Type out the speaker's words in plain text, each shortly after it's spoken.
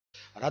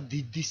რა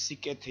დიდი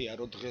სიკეთეა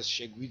რომ დღეს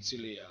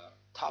შეგვიძლია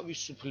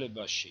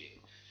თავისუფლებაში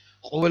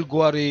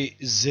ყოველგვარი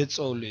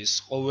ზეწოლის,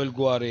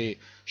 ყოველგვარი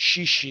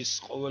შიშის,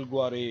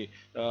 ყოველგვარი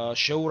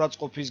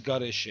შეურაცხყოფის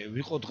გარეშე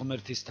ვიყოთ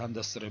ღმერთის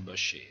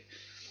თანდასწრებაში.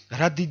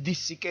 რა დიდი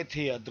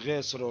სიკეთეა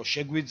დღეს რომ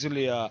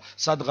შეგვიძლია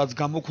სადღაც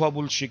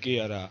გამოქვაბულში კი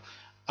არა,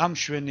 ამ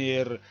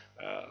შვენიერ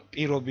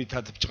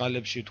პირობითად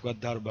ბჭყალებში თქვა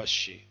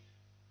დარბაზში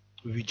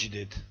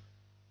ვიჯდეთ.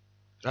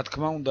 რა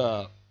თქმა უნდა,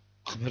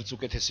 ღმერთს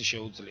უკეთესი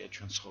შეუძლია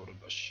ჩვენ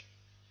ცხოვრებაში.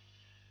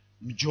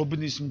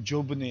 მჯობნის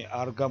მჯობნი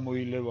არ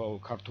გამოილევაო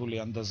ქართული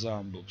ანდაზა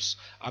ამბობს.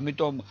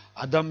 ამიტომ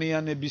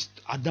ადამიანების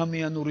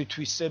ადამიანური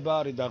თვისება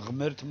არის და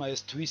ღმერთმა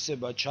ეს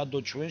თვისება ჩადო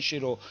ჩვენში,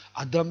 რომ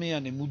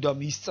ადამიანი მუდამ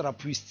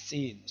ისწრაფვის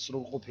წინ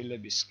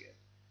სრულყოფილებისკენ.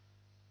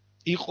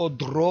 იყო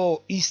დრო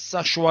ის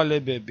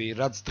საშუალებები,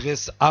 რაც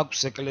დღეს აქვს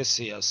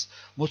ეკლესიას,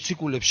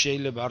 მოციქულებს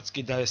შეიძლება არც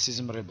კი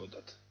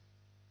დაესიზმრებოდათ.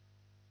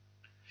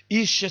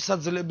 ის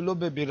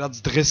შესაძლებლობები, რაც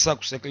დღეს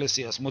აქვს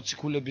ეკლესიას,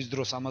 მოციქულების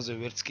დროს ამაზე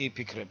ვერც კი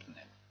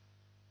იფიქრებდნენ.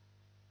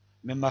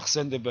 მე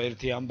მახსენდება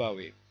ერთი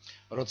ამბავი,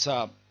 როცა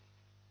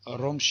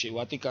რომში,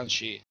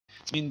 ვატიკანში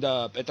წმინდა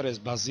პეტრეს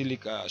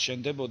ბაზილიკა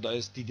შენდებოდა,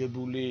 ეს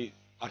დიდებული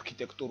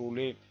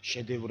არქიტექტურული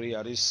შედევრი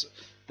არის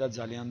და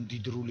ძალიან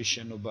მდიდრული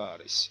შენობა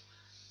არის.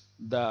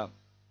 და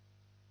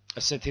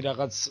ესეთი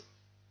რაღაც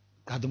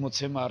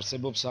გადმოცემა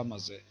არსებობს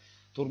ამაზე.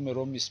 თურმე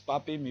რომის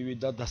პაპი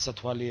მივიდა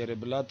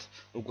დასათვალიერებლად,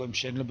 უკვე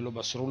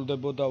მშენებლობა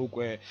სრულდებოდა,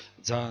 უკვე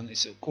ძალიან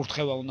ისე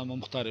კურთხევა უნდა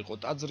მომხდარიყო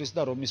ტაძრის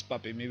და რომის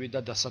პაპი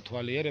მივიდა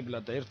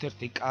დასათვალიერებლად და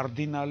ერთ-ერთი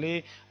კარდინალი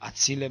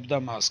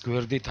აცილებდა მას,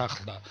 გვერდით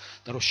ახლდა.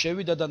 და რომ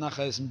შევიდა და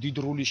ნახა ეს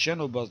მდიდრული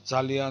შენობა,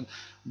 ძალიან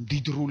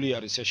მდიდრული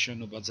არის ეს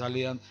შენობა,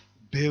 ძალიან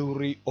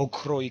ბევრი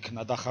ოქრო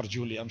იქნა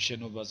დახარჯული ამ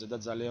შენობაზე და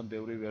ძალიან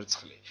ბევრი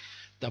ვერცხლი.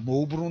 და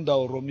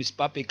მოუბრუნდაო რომის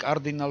პაპი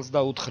კარდინალს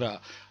და უთხრა,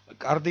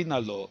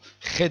 კარდინალო,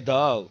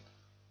 ხედავ,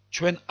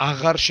 ჩვენ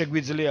აღარ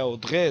შეგვიძლიაო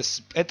დღეს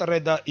პეტრე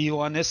და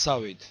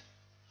იოანესავით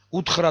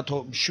უთხრათო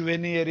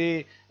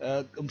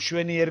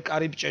მშვენიერ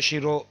კარიბჭეში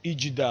რო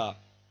იჯდა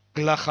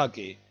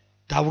გლახაკი,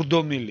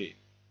 დავრდომილი,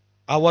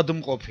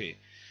 ავადმყოფი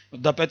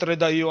და პეტრე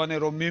და იოანე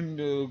რომ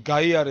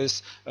გაიარეს,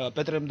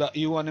 პეტრემ და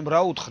იოანემ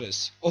რა უთხრეს?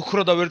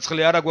 ოქრო და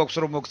ვერცხლი არა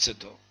გვაქვს რომ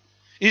მოგცეთო.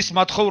 ის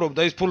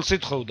მათხოვრობდა, ის ფულს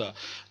ითხოვდა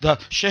და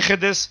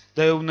შეხედეს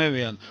და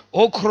ეუბნებიან,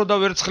 ოქრო და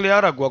ვერცხლი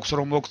არა გვაქვს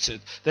რომ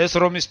მოგცეთ. და ეს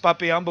რომის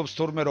პაპი ამბობს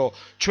თურმე რომ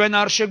ჩვენ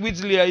არ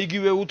შეგვიძლია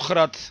იგივე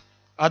უთხრათ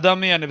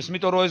ადამიანებს,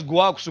 იმიტომ რომ ეს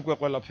გვაქვს უკვე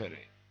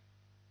ყველაფერი.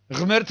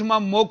 ღმერთმა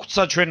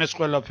მოგცა ჩვენ ეს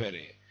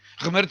ყველაფერი.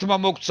 ღმერთმა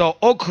მოგცა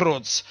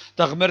ოქროც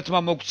და ღმერთმა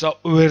მოგცა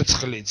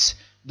ვერცხლიც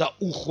და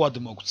უხვად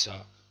მოგცა.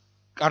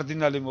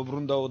 კარდინალი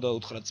მობრუნდაო და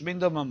უთხრა,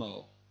 წმინდა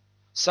მამაო,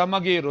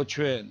 სამაგიერო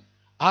ჩვენ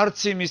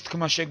არც იმის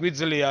თქმა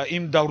შეგვიძლია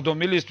იმ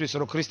დავრდომილისთვის,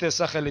 რომ ქრისტეს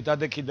სახელით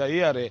ადექი და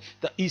იარე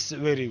და ის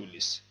ვერ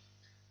ივლის.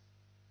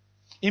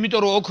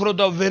 იმიტომ რომ ოქრო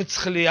და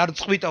ვერცხლი არ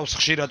წყვიტავს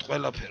ხშირად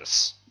ყველაფერს.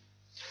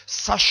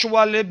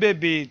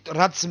 საშუალებები,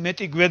 რაც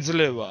მეტი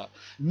გვეძლევა,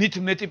 მით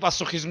მეტი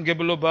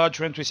პასუხისმგებლობაა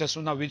ჩვენთვის, ეს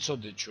უნდა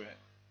ვიცოდეთ ჩვენ.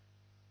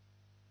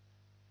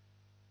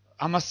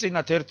 ამას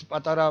წინათ ერთ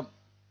პატარა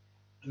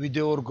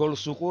ვიდეო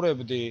რგოლს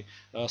უყურებდი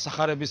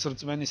სახარების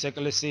რწმენის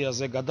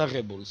ეკლესიაზე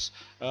გადაღებულს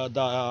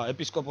და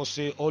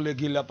ეპისკოპოსი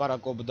ოლეგი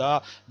ლაპარაკობდა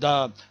და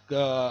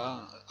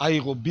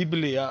აიღო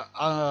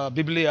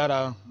ბიბლია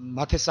რა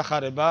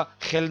მათესახარება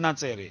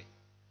ხელნაწერი.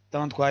 და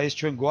მან თქვა ეს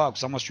ჩვენ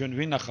გვაქვს, ამას ჩვენ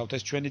ვინახავთ,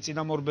 ეს ჩვენი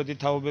წინამორბედი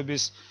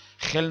თაობების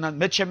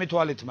მე ჩემი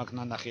თვალით მაქვს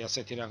ნანახი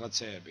ასეთი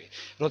რაღაცეები.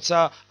 როცა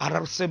არ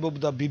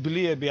არსებობდა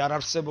ბიბლიები,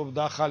 არ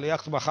არსებობდა ახალი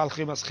აღთქმა,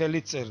 ხალხი მას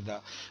ხელით წერდა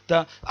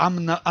და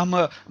ამ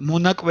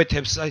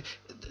მონაკვეთებს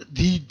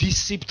დიდი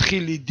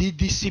სიფთხილი,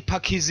 დიდი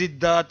სიფაქიზით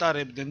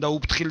დაატარებდნენ და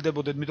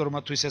უფრთხილდებოდნენ, იმიტომ რომ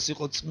მათთვის ეს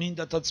იყო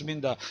წმინდათა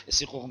წმინდა, ეს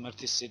იყო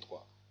ღმერთის სიტყვა.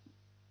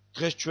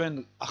 დღეს ჩვენ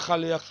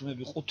ახალი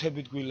აღთქმები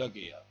ყუთებით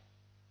გვილაგია.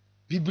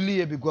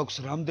 ბიბლიები გვაქვს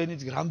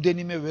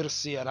რამდენიმე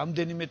ვერსია,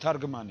 რამდენიმე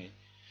თარგმანი,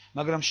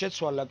 მაგრამ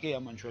შეცვალა კი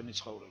ამან ჩვენი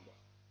ცხოვრება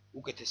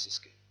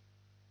უკეთესისკენ.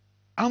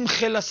 ამ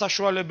ხელა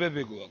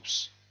საშუალებები გვაქვს.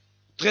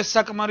 დღეს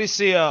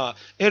საკმარისია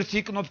ერთი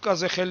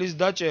კნოპკაზე ხელის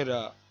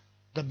დაჭერა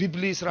და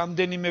ბიბლიის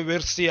რამდენიმე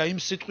ვერსია იმ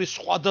სიტყვის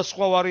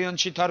სხვადასხვა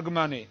ვარიანტში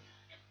თარგმანი.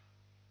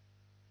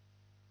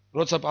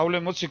 როცა პავლე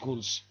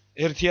მოციქულს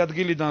ერთი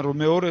ადგილიდან რომ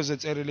მეორეზე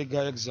წერილი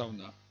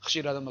გაეგზავნა,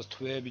 ხშირად ამას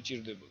თვეები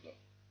ჭირდებოდა.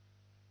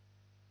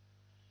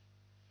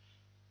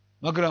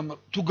 მაგრამ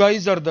თუ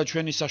გაიზარდა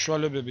ჩვენი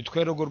საშუალებები,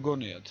 თქვენ როგორ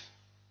გონიათ?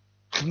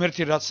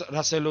 ღმერთი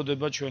რას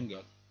ელოდება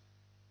ჩვენგან?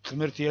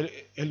 ღმერთი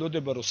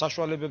ელოდება, რომ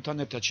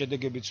საშუალებებთან ერთად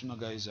შედეგებიც უნდა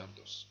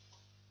გაიზარდოს.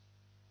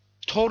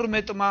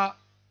 12-მა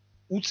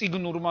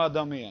უწიგნურმა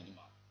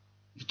ადამიანმა.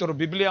 იმიტომ რომ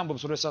ბიბლია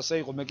ამბობს, რომ ეს ასე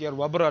იყო, მე კი არ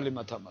ვაბრალი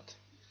მათამათ.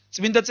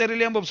 წმინდა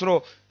წერილი ამბობს,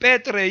 რომ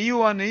პეტრე,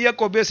 იოანე,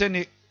 იაკობი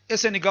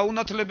ესენი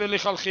გაუნათლებელი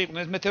ხალხი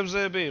იყვნენ,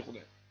 მეთევზეები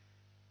იყვნენ.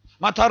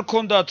 მათ არ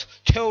ქონდათ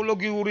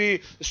თეოლოგიური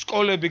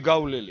სკოლები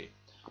გავლილი.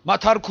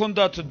 მათ არ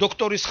ქონდათ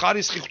დოქტორის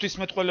ხარისხი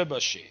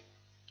ღვთისმეტყველებაში.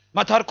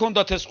 მათ არ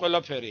ქონდათ ეს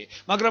ყველაფერი,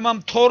 მაგრამ ამ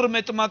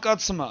 12-მა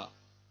კაცმა,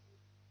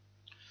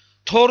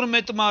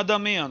 12-მა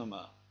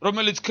ადამიანმა,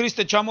 რომელიც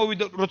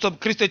როცა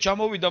ქრისტე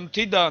ჩამოვიდა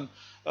მთიდან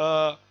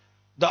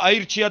და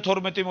აირჩია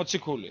 12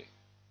 მოციქული.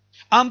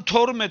 ამ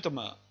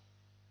 12-მა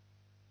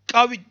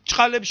კავი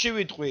ჭყალებში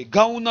ვიტყვი,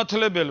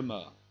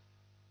 გაუნათლებელმა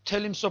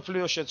მთელი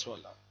მსოფლიო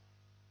შეცვალა.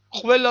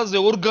 ყველაზე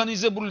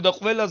ორგანიზებული და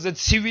ყველაზე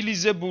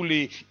ცივილიზებული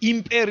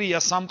იმპერია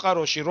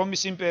სამყაროში,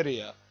 რომის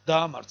იმპერია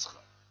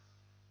დაამარცხა.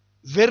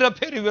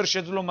 ვერაფერი ვერ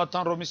შეძლო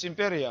მათთან რომის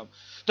იმპერიამ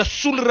და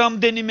სულ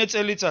რამდენიმე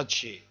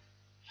წელიწადში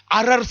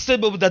არ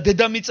არსებობდა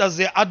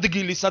დედამიწაზე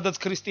ადგილი, სადაც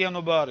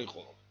ქრისტიანობა არ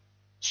იყო.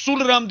 სულ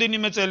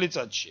რამდენიმე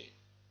წელიწადში.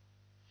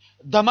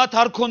 და მათ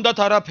არ ქონდათ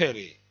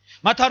არაფერი.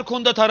 მათ არ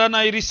ქონდათ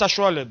არანაირი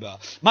საშუალება,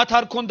 მათ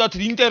არ ქონდათ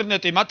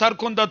ინტერნეტი, მათ არ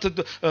ქონდათ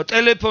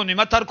ტელეფონი,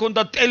 მათ არ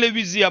ქონდათ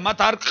ტელევიზია, მათ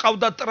არ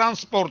ყავდათ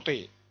ტრანსპორტი.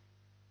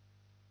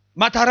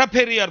 მათ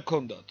არაფერი არ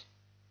ქონდათ.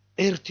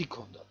 ერთი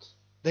ქონდათ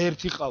და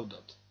ერთი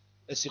ყავდათ.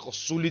 ეს იყო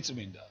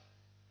სულიწმინდა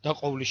და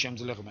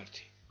ყოვლისშემძლე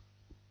ღმერთი.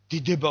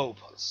 დიდება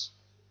უფალს.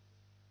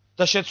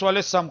 და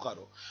შეცვალეს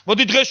სამყარო.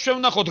 მოდი დღეს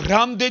შევნახოთ,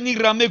 რამდენი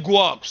რამე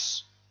გვაქვს.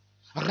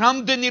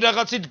 რამდენი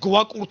რაღაცით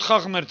გვაკურთხა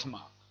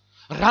ღმერთმა.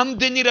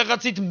 რამდენი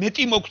რაღაცით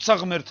მეტი მოგცა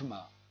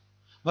ღმერთმა,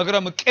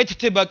 მაგრამ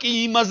კეთდება კი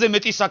იმაზე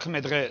მეტი საქმე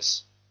დღეს.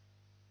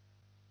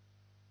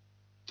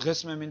 დღეს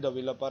მე მინდა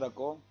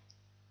ვილაპარაკო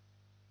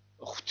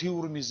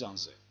ღვთიურ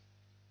მიზანზე.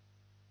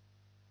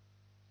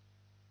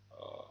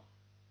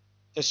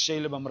 ეს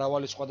შეიძლება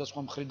მრავალი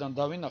სხვადასხვა მხრიდან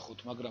დავინახოთ,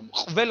 მაგრამ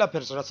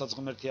ყველაფერს, რასაც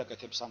ღმერთი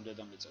აკეთებს ამ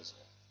დედამიწაზე.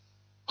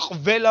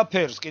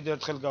 ყველაფერს კიდევ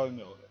ერთხელ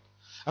გავიმეორებ.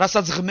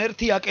 რასაც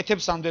ღმერთი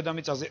აკეთებს ამ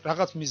დედამიწაზე,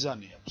 რაღაც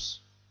მიზანი აქვს.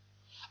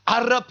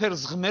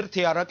 არაფერს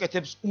ღმერთი არ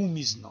აკეთებს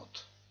უმიზნოდ.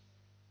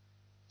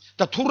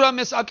 და თუ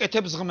რამეს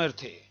აკეთებს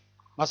ღმერთი,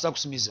 მას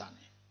აქვს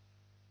მიზანი.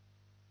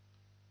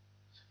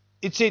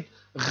 იცით,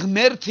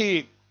 ღმერთი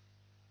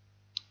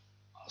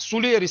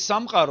სულიერი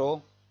სამყარო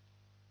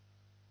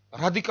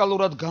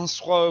რადიკალურად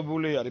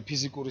განსხვავებული არის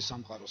ფიზიკური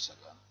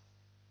სამყაროსაგან.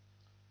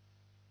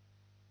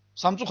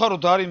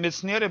 სამწუხაროდ არის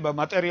მეცნიერება,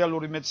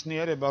 მატერიალური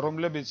მეცნიერება,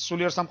 რომლებიც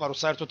სულიერ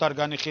სამყაროს საერთოდ არ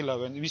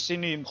განიხილავენ.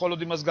 ისინი მხოლოდ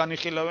იმას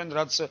განიხილავენ,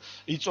 რაც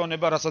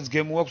იწონება, რასაც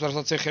გემო აქვს,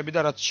 რასაც ეხები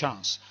და რაც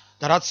ჩანს.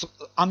 და რაც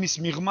ამის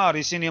მიღმა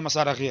არის, ისინი ამას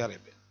არ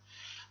აღიარებენ.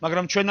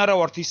 მაგრამ ჩვენ არა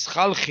ვართ ის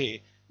ხალხი,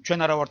 ჩვენ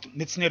არა ვართ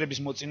მეცნიერების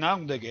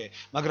მოწინააღმდეგე,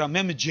 მაგრამ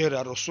მე მჯერა,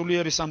 რომ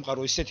სულიერი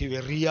სამყარო ისეთივე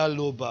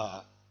რეალობაა,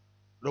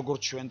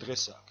 როგორც ჩვენ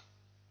დღეს აქ.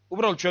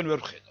 უბრალოდ ჩვენ ვერ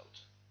ვხედავთ.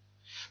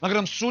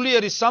 მაგრამ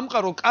სულიერი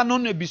სამყარო,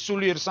 კანონები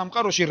სულიერ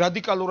სამყაროში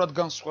რადიკალურად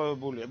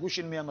განსხვავებულია.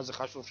 გუშინ მე ამაზე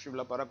ხაშურში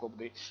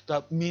ვლაპარაკობდი და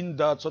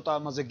მინდა ცოტა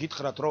ამაზე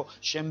გითხრათ, რომ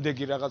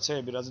შემდეგი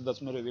რაღაცეები, რაზედაც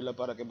მე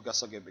ვილაპარაკებ,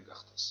 გასაგები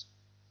გახდეს.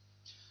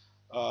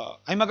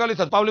 აი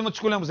მაგალითად, პავლე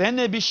მოციქული ამბობს,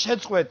 ენები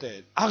შეწყვეტე,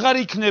 აღარ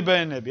იქნება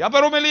ენები. აბა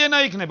რომელი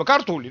ენა იქნება?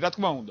 ქართული, რა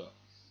თქმა უნდა.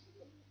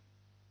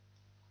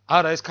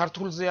 არა, ეს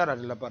ქართულზე არ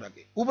არის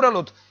ლაპარაკი.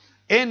 უბრალოდ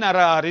ენა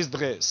რა არის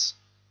დღეს?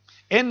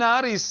 ენა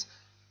არის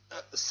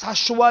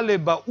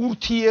საშუალება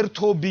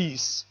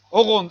ურთიერთობის.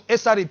 ოღონდ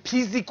ეს არის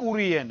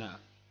ფიზიკური ენა.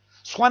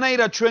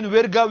 სხვანაირად ჩვენ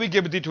ვერ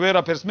გავიგებდით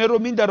ვერაფერს. მე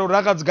რომ მინდა რომ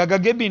რაღაც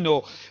გაგაგებინო,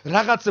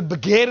 რაღაც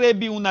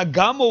ბგერები უნდა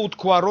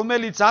გამოუთქვა,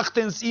 რომელიც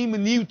ახდენს იმ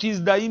ნივთის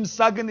და იმ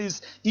საგნის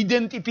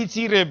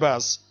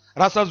იდენტიფიცირებას.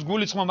 რასაც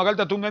გულისხმობ,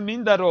 მაგალითად თუ მე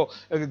მინდა რომ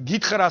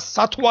გითხრა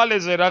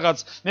სათვალეზე რაღაც,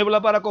 მე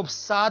ვლაპარაკობ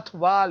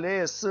სათვალე,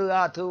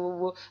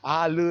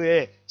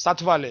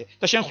 სათვალე.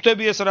 და შენ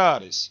ხვდები ეს რა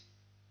არის?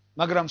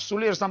 მაგრამ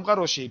სულიერ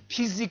სამყაროში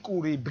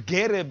ფიზიკური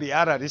ბგერები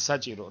არ არის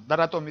საჭირო. და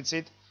რატომ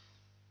იცით?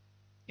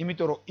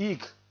 იმიტომ რომ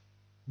იქ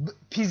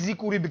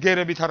ფიზიკური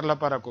ბგერებით არ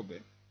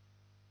ლაპარაკობენ.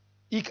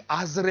 იქ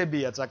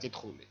აზრებია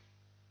წაკითხული.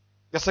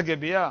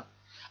 გასაგებია?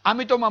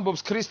 ამიტომ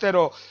ამბობს ქრისტე,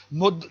 რომ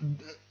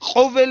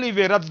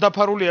ყოველივე რაც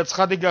დაფარულია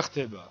ცხადი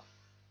გახდება.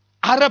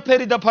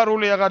 არაფერი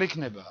დაფარული აღარ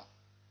იქნება.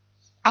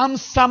 ამ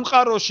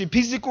სამყაროში,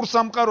 ფიზიკურ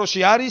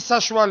სამყაროში არის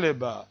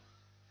საშუალება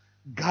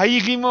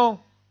გაიღიმო,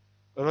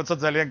 როცა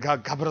ძალიან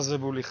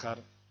გაბრაზებული ხარ.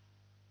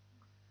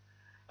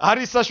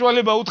 არის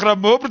საშუალება უთხრა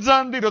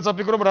მობრძანდი, როცა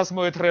ფიქრობ რას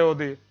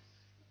მოეთრეოდი.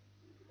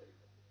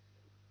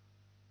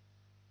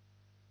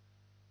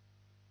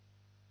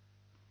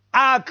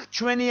 აქ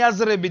ჩვენი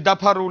აზრები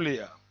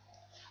დაფარულია.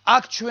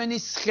 აქ ჩვენი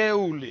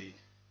სხეული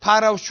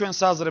ფარავს ჩვენს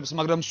აზრებს,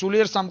 მაგრამ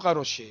სულიერ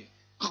სამყაროში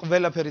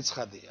ყველაფერი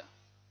ცხადია.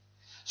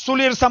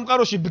 სულიერ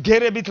სამყაროში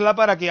ბგერებით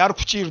ლაპარაკი არ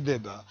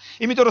გვჭირდება.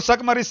 იმიტომ რომ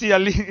საკმარისია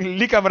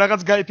ლიკამ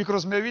რაღაც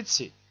გაიფიქროს, მე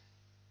ვიცი.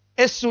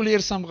 ეს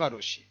სულიერ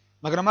სამყაროში,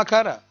 მაგრამ აქ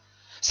არა.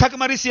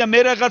 საკმარისია მე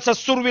რაღაცა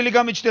სურვილი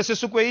გამიჩნდეს,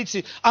 ეს უკვე იცი,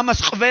 ამას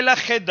ყველა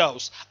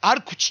ხედავს. არ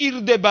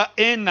გვჭირდება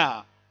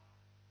ენა.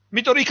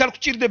 იმიტომ რომ იქ არ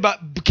გვჭირდება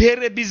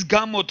ბგერების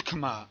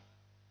გამოთქმა.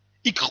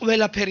 იქ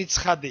ყველაფერი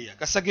ცხადია.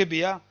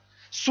 გასაგებია?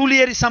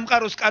 სულიერი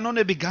სამყაროს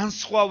კანონები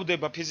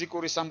განსხვავდება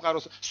ფიზიკური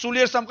სამყაროს.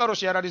 სულიერ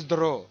სამყაროში არ არის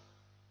დრო.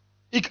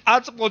 იქ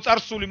აწმყო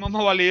წარსული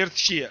მომავალი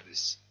ერთში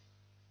არის.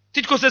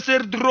 თითქოს ეს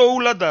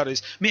ერთდროულად არის.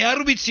 მე არ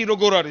ვიცი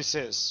როგორ არის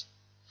ეს.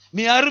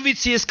 მე არ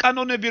ვიცი ეს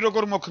კანონები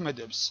როგორ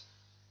მოქმედებს.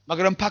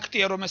 მაგრამ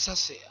ფაქტია რომ ეს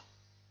ასეა.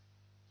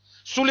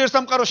 სულიერ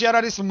სამყაროში არ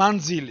არის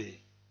მანძილი.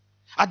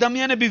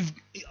 ადამიანები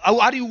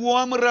არის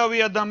უამრავი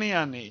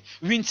ადამიანი,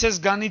 ვინც ეს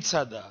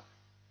განიცადა.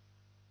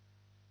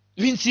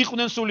 ვინც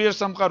იყვნენ სულიერ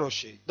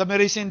სამყაროში და მე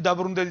ისინი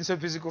დაბრუნდნენ ისე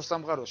ფიზიკურ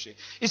სამყაროში.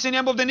 ისინი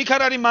ამბობდნენ იქ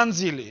არ არის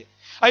მანძილი.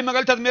 აი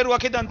მაგალითად მე რო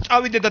აქედან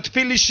წავიდე და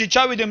თბილისში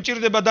ჩავიდე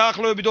მჭირდება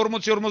დაახლოებით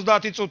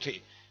 40-50 წუთი.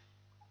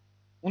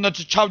 უნდა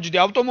ჩავჯდე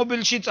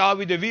ავტომობილში,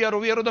 წავიდე,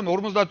 ვიარო და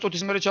 50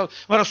 წუთის მერე ჩავ.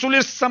 მაგრამ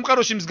სულიერ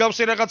სამყაროში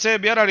მსგავსი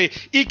რაღაცეები არ არის.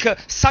 იქ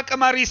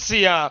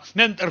საკმარისია.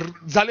 მე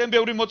ძალიან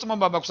ბევრი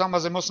მოწმობა მაქვს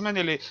ამაზე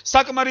მოსმენილი.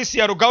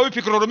 საკმარისია რომ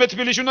გავიფიქრო რომ მე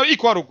თბილისში უნდა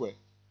იქ ვარ უკვე.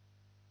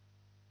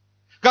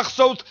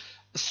 გახსოვთ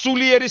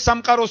სულიერი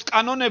სამყაროს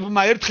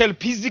კანონებმა ერთხელ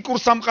ფიზიკურ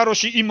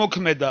სამყაროში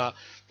იმოქმედა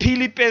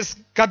ფილიპეს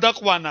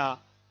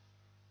გადაყვანა.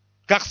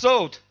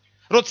 გახსოვთ?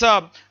 როცა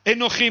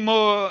ენოხი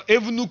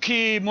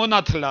ევნუქი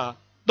მონათლა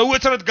და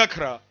უეცრად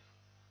გაქრა.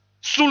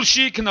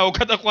 სულში იქნაო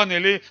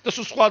გადაყვანილი და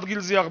სულ სხვა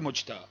ადგილზე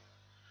აღმოჩნდა.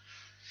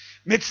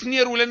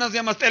 მეცნიერულ ენაზე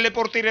ამას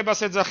ტელეპორტირებას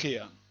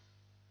ეძახიან.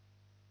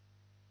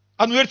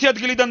 ანუ ერთი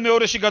ადგილიდან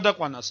მეორეში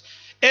გადაყვანას.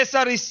 ეს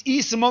არის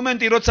ის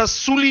მომენტი, როცა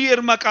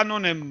სულიერმა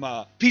კანონებმა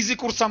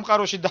ფიზიკურ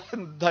სამყაროში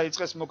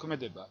დაიწყეს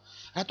მოქმედება.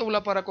 რატო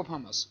ვლაპარაკობ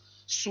ამას?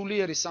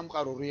 სულიერი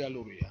სამყარო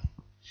რეალურია.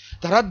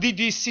 და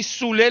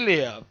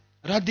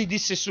რა დიდი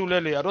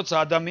სისულელეა, როცა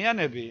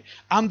ადამიანები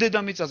ამ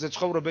დედამიწაზე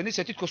ცხოვრობენ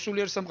ისე თითქოს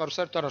სულიერ სამყაროს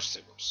საერთოდ არ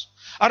არსებობს.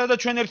 არადა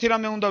ჩვენ ერთი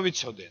რამე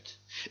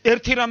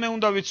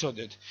უნდა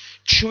ვიცოდეთ.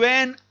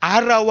 ჩვენ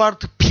არა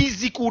ვართ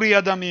ფიზიკური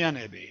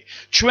ადამიანები.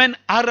 ჩვენ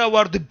არა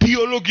ვართ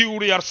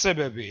ბიოლოგიური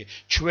არსებები.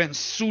 ჩვენ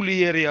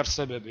სულიერი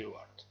არსებები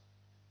ვართ.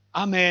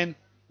 ამენ.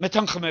 მე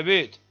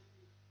თანხმებით?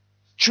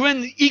 ჩვენ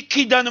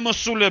იქიდან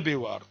მოსულები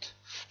ვართ.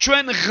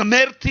 ჩვენ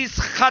ღმერთის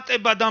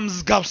ხატება და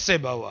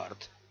მსგავსება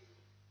ვართ.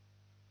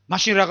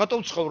 მაშინ რაღაცა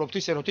ვცხოვრობთ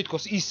ისე რომ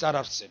თითქოს ის არ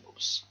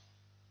არსებობს.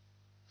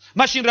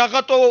 მაშინ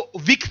რაღაცა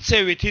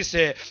ვიქცევით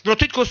ისე რომ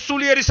თითქოს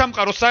სულიერი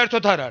სამყარო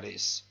საერთოდ არ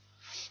არის.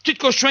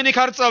 თითქოს ჩვენ იქ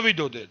არ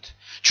წავიდოდეთ.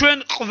 ჩვენ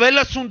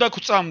ყველას უნდა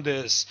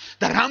გვწამდეს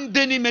და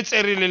რამდენიმე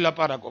წერილი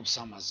ლაპარაკობს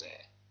ამაზე.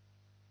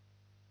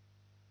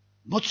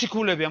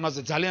 მოციქულები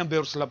ამაზე ძალიან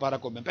ბევრს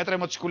ლაპარაკობენ. პეტრე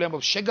მოციქული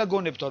ამბობს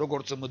შეგაგონებთო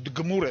როგორც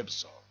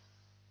მდგმურებსო.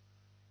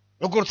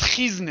 როგორც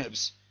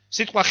ხიზნებს.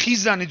 სიტყვა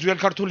ხიზანი ძველ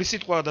ქართული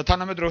სიტყვაა და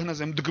თანამედროვე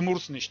ენაზე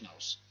მდგმურს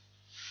ნიშნავს.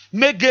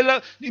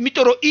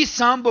 იმიტომ რომ ის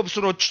ამბობს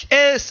რომ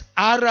ეს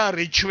არ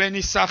არის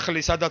ჩვენი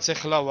სახლი სადაც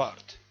ახლა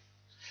ვართ.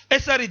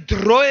 ეს არის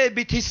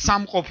დროებითი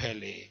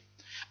სამყოფელი.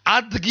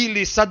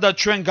 ადგილი სადაც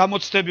ჩვენ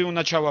გამოცდები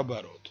უნდა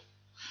ჩავაბაროთ.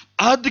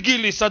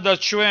 ადგილი სადაც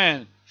ჩვენ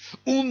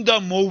უნდა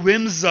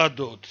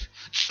მოვემზადოთ,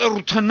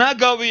 წრთნა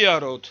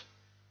გავიაროთ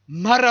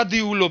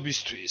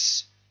მარადიულობისთვის,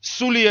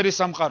 სულიერი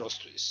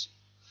სამყაროსთვის.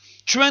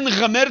 ჩვენ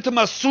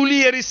ღმერთმა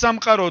სულიერი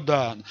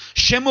სამყაროდან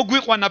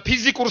შემოგვიყვანა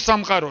ფიზიკურ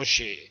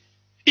სამყაროში.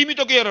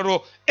 იმიტომ კი არა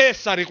რომ ეს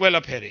არის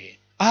ყველაფერი.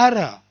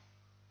 არა.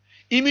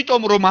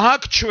 იმიტომ რომ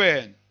აქ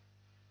ჩვენ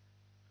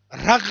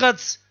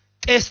რაღაც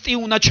ტესტი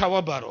უნდა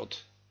ჩავაბაროთ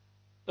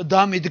და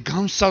ამით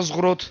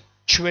განსაზღვროთ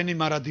ჩვენი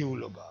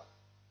მარადიულობა.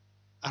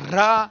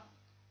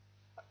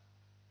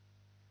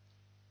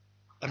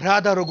 რა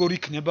და როგორ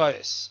იქნება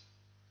ეს?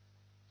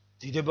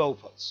 დიდება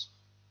უფალს.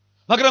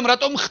 მაგრამ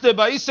რატომ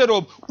ხდება ისე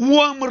რომ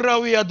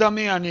უამრავი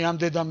ადამიანი ამ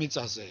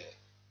დედამიწაზე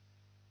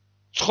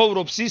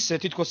ცხოვრობს ისე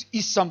თითქოს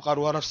ის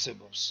სამყარო არ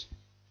არსებობს.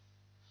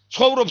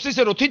 ცხოვრობს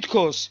ისე რომ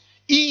თითქოს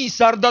ის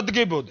არ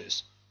დადგებოდეს.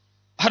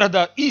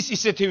 არადა ის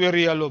ისეთივე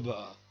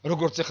რეალობაა,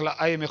 როგორც ახლა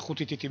აი მე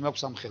 5 თითი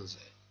მაქვს ამ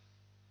ხელზე.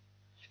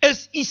 ეს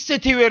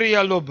ისეთივე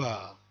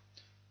რეალობაა.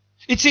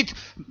 იცით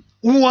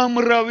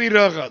უამრავი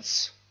რაღაც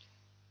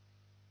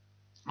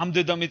ამ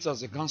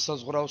დედამიწაზე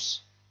განსაზღვრავს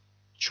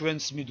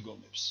ჩვენს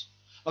მიდგომებს.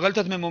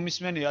 მაგალითად მე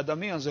მომისმენი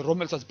ადამიანზე,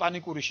 რომელსაც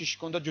პანიკური შიში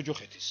ჰქონდა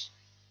ჯოჯოხეთის.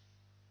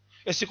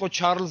 ეს იყო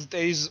ჩარლზ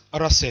ტეიზ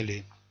რასელი.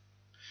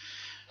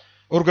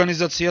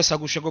 ორგანიზაცია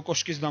საგუშაგო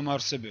კოშკის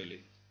დამაარსებელი,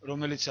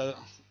 რომელიც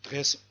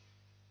დღეს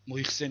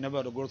მოიხსენება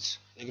როგორც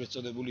ეგრეთ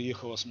წოდებული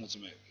იეჰოვას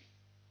მოწმეები.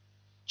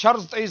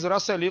 ჩარლზ ტეიზ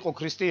რასელი იყო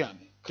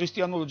ქრისტიანი,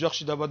 ქრისტიანულ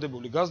ოჯახში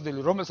დაბადებული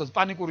გაზრდილი, რომელსაც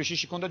პანიკური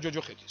შიში ჰქონდა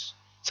ჯოჯოხეთის.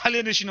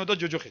 ძალიან ეშინოდა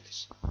ჯოჯოხეთის.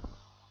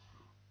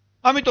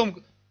 ამიტომ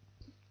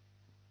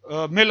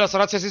მელას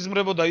რაც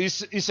ესიზმრებოდა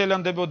ის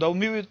ელანდებოდა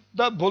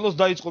და ბოლოს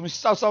დაიწყო მის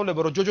სწავლება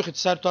რომ ჯოჯოხეთი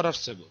საერთოდ არ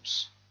არსებობს.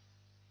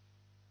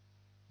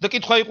 და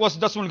კითხვა იყო ასე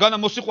დასმული, განა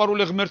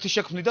მოსიყვარულე ღმერთი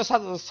შექმნი და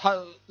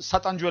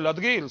სატანჯველ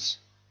ადგილს?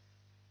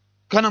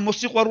 განა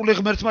მოსიყვარულე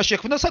ღმერთმა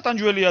შექმნა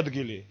სატანჯველი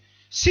ადგილი.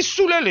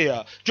 სისულელეა,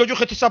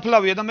 ჯოჯოხეთი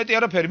საფლავია და მეტი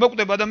არაფერი.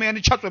 მოკვდება ადამიანი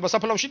ჩაწვება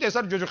საფლავში და ეს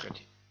არის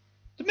ჯოჯოხეთი.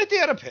 და მეტი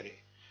არაფერი.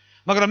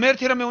 მაგრამ მე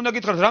ერთი რამე უნდა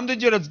გითხრათ,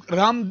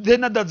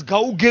 რამდენადაც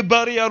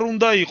გაუგებარი არ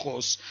უნდა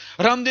იყოს,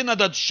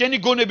 რამდენადაც შენი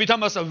გონებით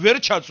ამას ვერ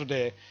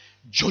ჩაწვდე,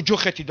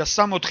 ჯოჯოხეთი და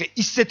სამოთხე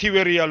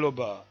ისეთივე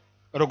რეალობაა,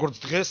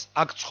 როგორც დღეს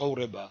აქ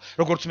ცხოვრება,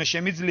 როგორც მე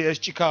შემიძლია ეს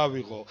ჭიქა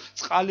ავიღო,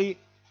 წყალი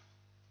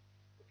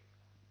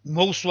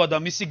მოусვა და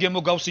მისი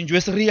გემო გავსინჯო,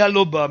 ეს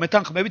რეალობაა, მე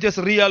თანხმებით ეს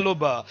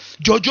რეალობაა,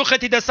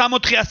 ჯოჯოხეთი და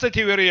სამოთხე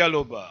ასეთივე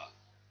რეალობაა.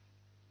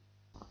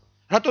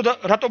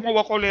 რატო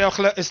მოვაყოლე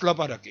ახლა ეს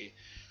ლაპარაკი?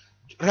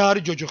 რა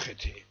არის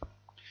ჯოჯოხეთი?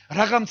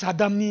 რაღაც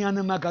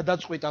ადამიანმა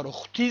გადაწყვიტა რომ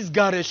ღვთის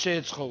გარეშე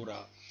ეცხოვრა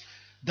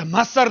და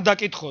მას არ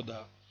დაკითხოდა,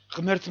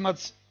 ღმერთმაც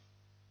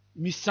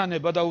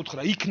მისცანება და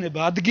უთხრა,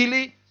 იქნება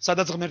ადგილი,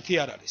 სადაც ღმერთი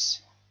არ არის.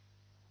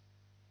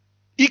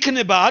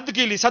 იქნება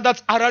ადგილი,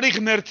 სადაც არ არის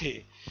ღმერთი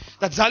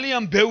და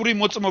ძალიან ბევრი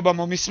მოწმობა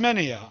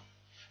მომისმენია,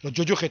 რომ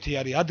ჯოჯოხეთი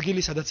არის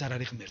ადგილი, სადაც არ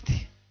არის ღმერთი.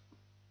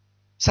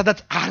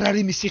 სადაც არ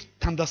არის მისი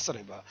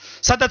თანდასწრება,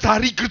 სადაც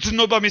არის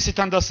გრძნობა მისი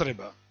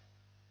თანდასწრება.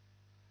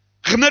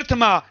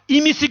 ღმერთმა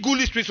იმისი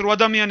გულისთვის რომ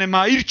ადამიანებმა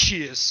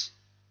აირჩიეს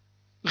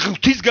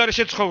ღვთის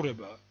გარეშე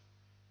ცხოვრება,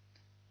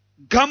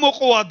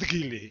 გამოყო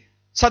ადგილი,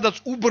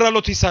 სადაც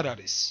უბრალოდ ის არ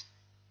არის.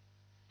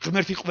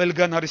 ღმერთი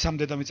ყველგან არის ამ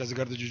დედამიწაზე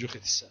გარდა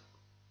ჯოჯოხეთისა.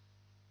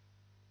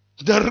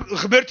 და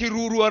ღმერთი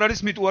რუ არ არის,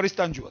 მით არის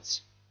ტანჯვაც.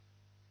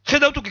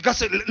 ხედავთ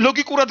უკვე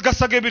ლოგიკურად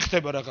გასაგები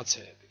ხდება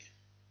რაღაცეები.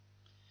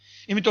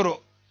 იმიტომ რომ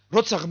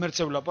როცა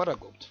ღმერთზე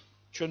ვლაპარაკობთ,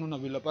 ჩვენ უნდა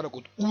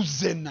ვილაპარაკოთ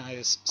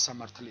უზენაეს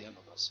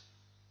სამართლიანობაზე.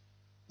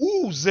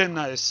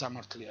 უზენაეს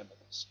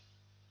სამართლიანობაზე.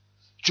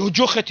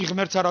 ჯოჯოხეთი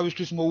ღმერთს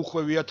არავისთვის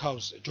მოუხვევია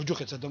თავზე.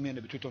 ჯოჯოხეთს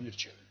ადამიანები თვითონ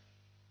ირჩევენ.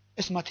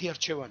 ეს მათი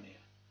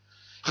არჩევანია.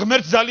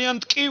 ღმერთს ძალიან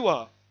ტკივა,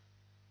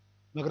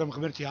 მაგრამ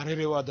ღმერთი არ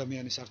ერევა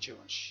ადამიანის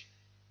არჩევანში.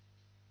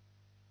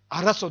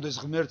 არასოდეს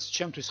ღმერთს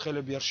ჩემთვის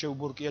ხელები არ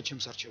შეუბორკია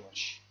ჩემს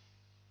არჩევანში.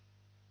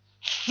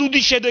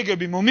 ცუდი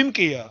შედეგები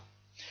მომიმკია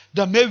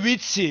და მე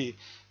ვიცი,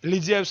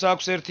 ლიძიებს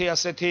აქვს ერთი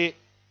ასეთი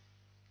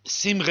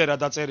სიმღერა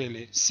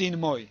დაწერილი,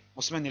 სინმოი,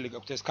 მოსმენილი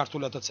გაქვთ ეს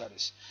ქართულადაც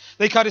არის.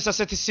 და იქ არის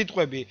ასეთი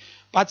სიტყვები,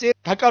 პაწიერ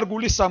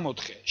დაკარგული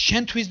სამოთხე,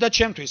 შენთვის და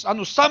ჩემთვის.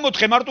 ანუ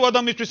სამოთხე მარტო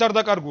ადამიანისთვის არ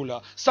დაკარგულა,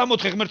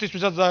 სამოთხე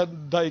ღმერთისთვისაც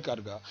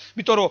დაიკარგა.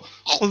 იმიტომ რომ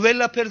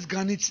ყველაფერს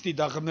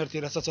განიცდიდა ღმერთი,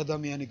 რასაც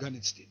ადამიანი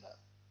განიცდიდა.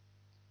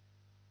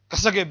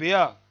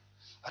 გასაგებია?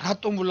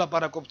 რატომ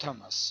ვლაპარაკობთ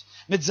ამას?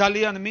 მე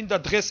ძალიან მინდა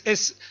დღეს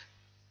ეს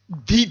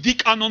დიდი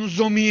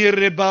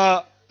კანონზომიერება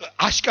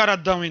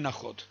აშკარად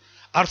დავინახოთ.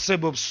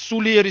 არსებობს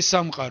სულიერი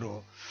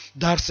სამყარო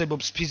და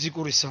არსებობს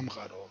ფიზიკური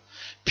სამყარო.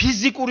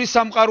 ფიზიკური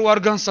სამყარო არ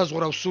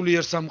განსაზღვრავს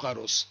სულიერ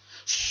სამყაროს.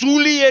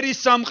 სულიერი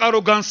სამყარო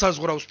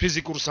განსაზღვრავს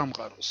ფიზიკურ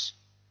სამყაროს.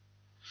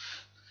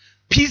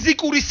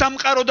 ფიზიკური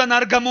სამყაროდან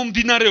არ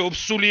გამომდინარეობს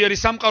სულიერი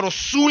სამყარო,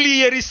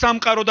 სულიერი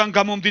სამყაროდან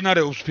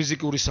გამომდინარეობს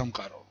ფიზიკური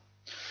სამყარო.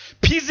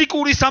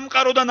 ფიზიკური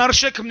სამყაროდან არ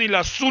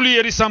შექმნილა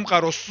სულიერი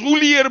სამყარო,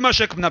 სულიერმა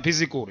შექმნა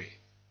ფიზიკური.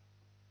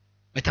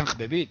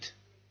 მეთანხმებით?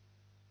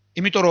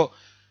 იმიტომ რომ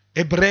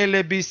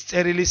ებრაელების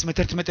წერილის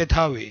მე-11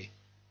 თავი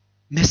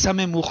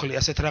მესამე მუხლი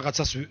ასეთ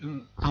რაღაცას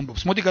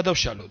ამბობს. მოდი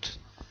გადავშალოთ.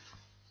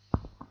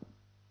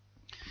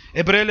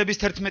 ებრაელების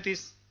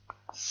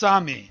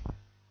 11:3.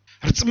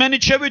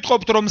 რწმენით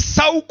შევიტყობთ, რომ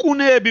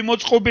საუკუნეები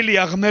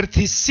მოწყობილია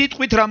ღმერთის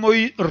სიტყვით,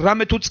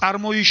 რამე თუ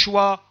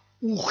წარმოიშვა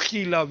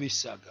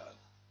უხილავისაგან.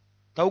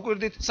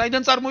 დაუკვირდით,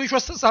 საიდან წარმოიშვა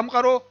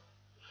სამყარო?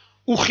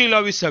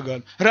 უხილავისაგან.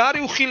 რა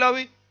არის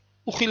უხილავი?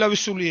 უხილავი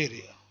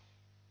სულიერია.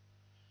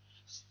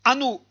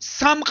 ანუ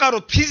სამყარო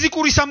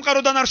ფიზიკური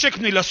სამყაროდან არ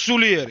შექმნილა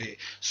სულიერი.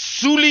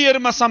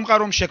 სულიერმა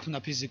სამყარომ შექმნა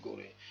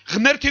ფიზიკური.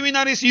 ღმერთი ვინ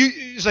არის?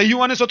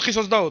 იოანეს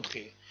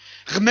 4:24.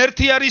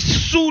 ღმერთი არის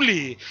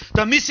სული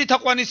და მისი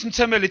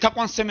თაყვანისმცემელი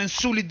თაყვანსცემენ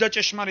სულით და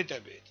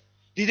ჭეშმარიტებით.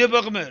 დიდება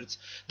ღმერთს.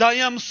 და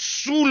ამ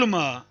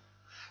სულმა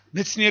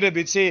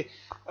მეცნიერები,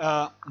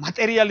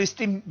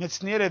 მატერიალისტი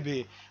მეცნიერები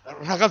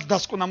რაღაც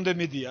დასკვნამდე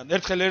მიდიან.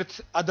 ერთხელ ერთ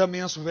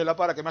ადამიანს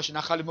ველაპარაკე, მაშინ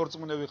ახალი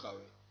მორწმუნე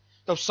ვიყავი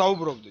და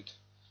ვსაუბრობდით.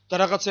 და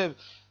რაღაცე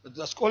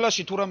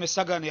სკოლაში თუ რამე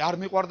საგანი არ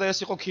მიყვარდა,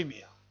 ეს იყო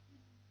ქიმია.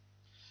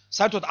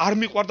 საერთოდ არ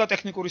მიყვარდა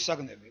ტექნიკური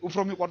საგნები,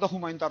 უფრო მიყვარდა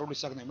ჰუმანიტარული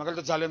საგნები,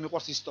 მაგალითად ძალიან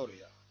მიყვარს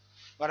ისტორია.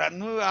 მაგრამ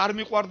არ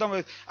მიყვარდა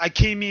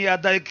ქიმია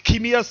და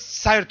ქიმია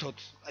საერთოდ,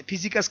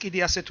 ფიზიკას კიდე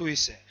ასე თუ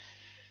ისე.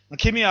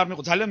 ქიმია არ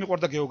მიყვარდა, ძალიან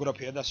მიყვარდა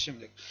გეოგრაფია და ასე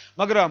შემდეგ.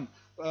 მაგრამ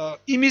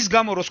იმის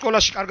გამო რომ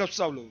სკოლაში კარგად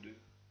ვსწავლობდი,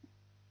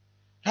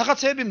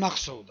 რაღაცეები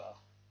მახსოვდა.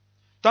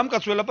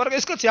 დამკაც ველაპარაკე,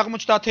 ეს კაცი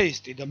აღმოჩნდა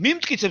ათეისტი და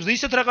მიმტკიცებს და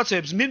ისეთ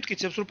რაღაცეებს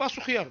მიმტკიცებს, რომ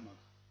პასუხი არ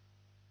მაქვს.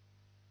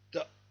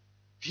 და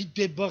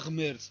დიდება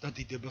ღმერთს და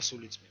დიდება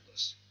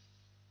სულიწმინდას.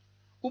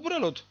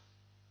 უბრალოდ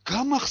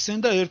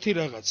გამახსენდა ერთი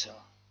რაღაცა.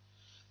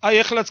 აი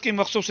ეხლაც კი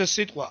მახსოვს ეს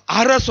სიტყვა.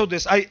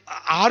 არასოდეს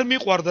არ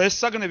მიყვარდა ეს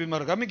საგნები,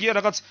 მაგრამ გამიგია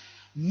რაღაც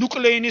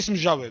ნუკლეინის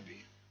მჟავები.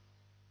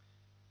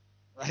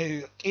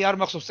 კი არ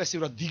მახსოვს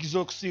წესივრად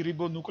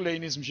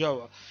დიგზოქსირიბონუკლეინის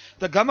მჟავა.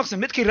 და გამახსენ,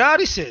 მეთქი რა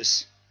არის ეს?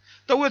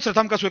 და უეცრად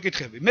ამკაც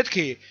ვეკითხები.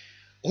 მეთქი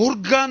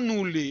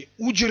ორგანული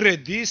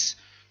უჯრედის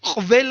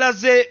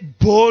ყველაზე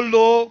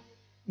ბოლო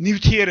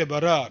ნივთიერება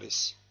რა არის?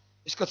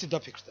 ეს კაცი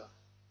დაფიქრდა.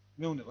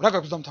 მეუნება, რა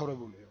გაქვს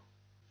დამთავრებულიო?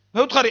 მე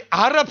ვთხარი,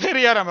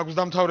 არაფერი არ მაქვს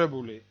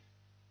დამთავრებული.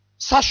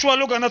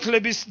 საშუალო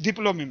განათლების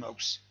დიპლომი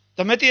მაქვს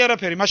და მეტი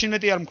არაფერი, მაშინ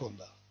მეტი არ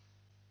მქონდა.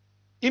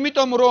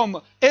 იმიტომ რომ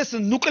ეს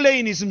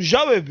ნუკლეინის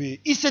მჟავები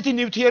ისეთი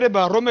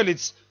ნივთიერებაა,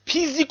 რომელიც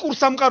ფიზიკურ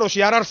სამყაროში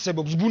არ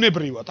არსებობს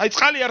ბუნებრივად. აი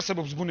წყალი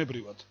არსებობს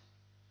ბუნებრივად.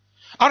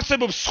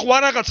 არსებობს სხვა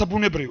რაღაცა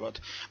ბუნებრივად.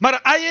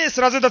 მაგრამ აი ეს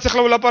რაზედაც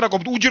ახლა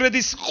ვლაპარაკობთ,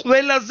 უჯრედის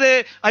ყველაზე,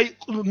 აი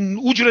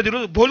უჯრედი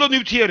ბოლო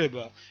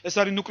ნივთიერება, ეს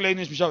არის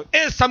ნუკლეინის მჟავი.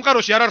 ეს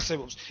სამყაროში არ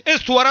არსებობს. ეს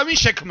თუ არავინ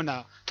შექმნა,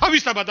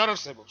 თავისთავად არ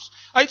არსებობს.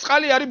 აი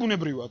წყალი არის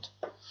ბუნებრივად.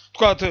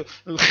 თქვათ,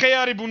 ხე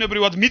არის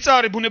ბუნებრივად, მიწა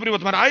არის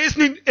ბუნებრივად, მაგრამ აი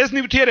ეს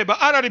ნივთიერება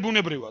არ არის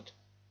ბუნებრივად.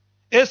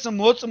 ეს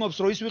მოწმობს,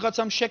 რომ ის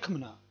ვიღაცამ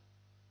შექმნა.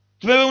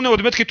 მე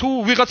ვეუბნებოდი, მეთქი თუ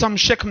ვიღაცამ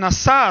შექმნა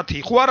საათი,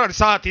 ხო არ არის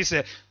საათი ისე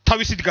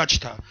თავისით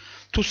გაჩნდა.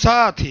 თუ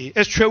საათი,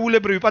 ეს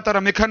ჩვეულებრივი პატარა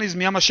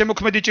მექანიზმი ამას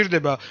შემოქმედი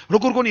ჭირდება,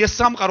 როგორ გონი ეს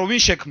სამყარო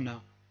ვინ შექმნა?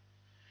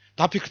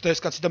 დაფიქრდა ეს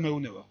კაცი და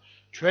მეუნება.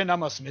 ჩვენ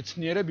ამას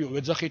მეცნიერებიო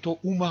ვეძახითო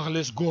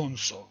უმაღლეს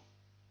გონსო.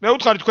 მე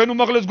ვუთხარი თქვენ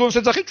უმაღლეს გონს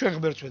ეძახით, ჩვენ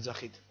ღმერთს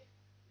ვეძახით.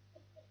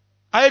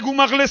 აი ეგ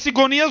უმაღლესი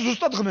გონია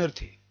ზუსტად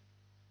ღმერთი.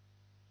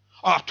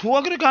 თუ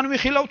აგრე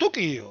განვიხილავთო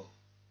კიო.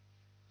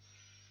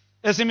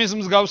 ეს იმის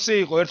მსგავსი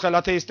იყო, ერთხელ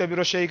ათეისტები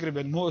რო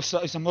შეიკრიბენ,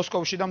 ის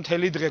მოსკოვში და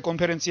მთელი დღე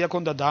კონფერენცია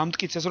ქონდა და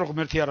ამტკიცეს რომ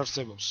ღმერთი არ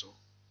არსებობსო.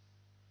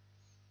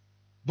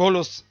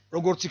 ბოლოს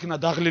როგორც იქნა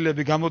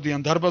დაღლილები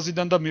გამოდიან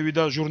დარბაზიდან და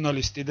მივიდა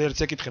ჟურნალისტი და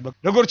ერთს ეკითხება,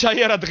 როგორ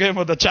ჩაიარა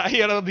დღემო და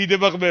ჩაიარა და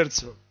დიდება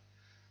ღმერთსო.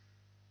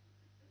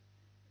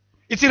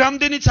 იცი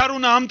რამდენიც არ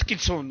უნდა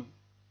ამტკიცონ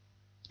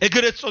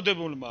ეგრეთ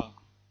წოდებულმა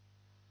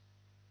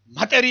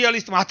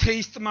მატერიალისტმა,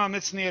 ათეისტმა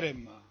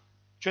მეცნიერებმა.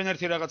 ჩვენ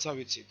ერთი რაღაცა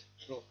ვიცით,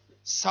 რომ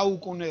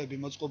საუკუნეები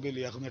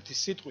მოწყობილია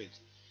ღმერთის სიტყვით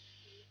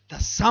და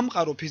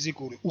სამყარო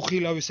ფიზიკური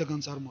უხილავისაგან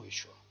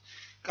წარმოიშვა.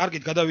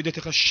 კარგით, გადავიდეთ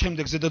ახლა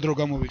შემდეგზე და დრო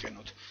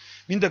გამოვიყენოთ.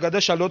 მინდა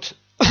გადაშალოთ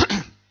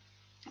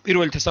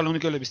პირველი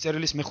თესალონიკელების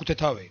წერილის მეხუთე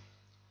თავი.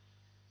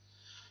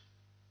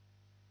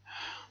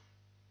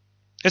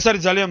 ეს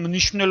არის ძალიან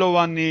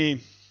მნიშვნელოვანი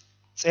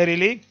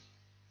წერილი.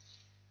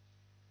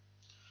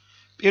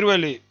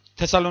 პირველი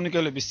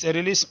თესალონიკელების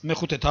წერილის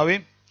მეხუთე თავი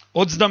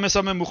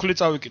 23 მუხლი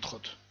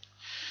წავიკითხოთ.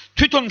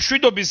 თვითონ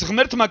მშვიდობის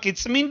ღმერთმა კი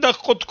წმინდა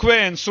ჰყო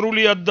თქვენ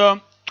სრულიად და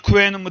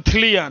თქვენ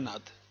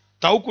მთლიანად.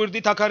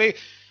 დაუკვირდით აქ არის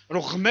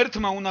რომ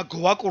ღმერთმა უნდა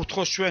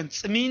გვაკურთხოს ჩვენ,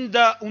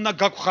 წმინდა უნდა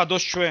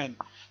გაგვხადოს ჩვენ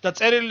და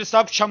წერილის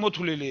აქვს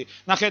ჩამოთვლილი.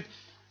 ნახეთ,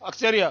 აქ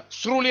წერია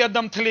სრულიად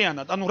და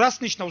მთლიანად. ანუ რას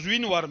ნიშნავს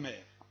ვინ ვარ მე?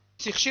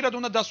 ხშირად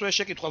უნდა დასვა ეს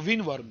შეკითხვა,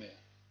 ვინ ვარ მე?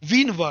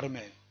 ვინ ვარ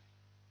მე?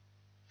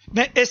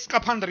 მე ეს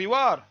სკაფანდრი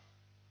ვარ?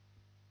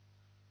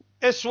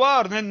 ეს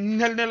ვარ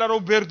ნელ-ნელა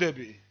რომ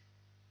ვერდები.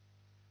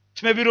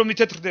 თმები რომ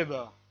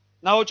მითეთრდება,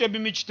 ნაოჭები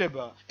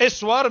მიჩდება. ეს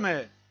ვარ მე?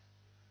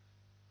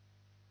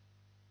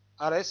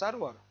 არა, ეს არ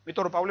ვარ.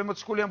 იმიტომ რომ პავლე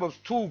მოციქული ამბობს,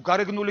 თუ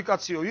გარეგნული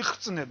კაციო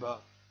იხწნება,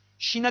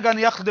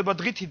 შინაგანი ახდება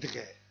დღითი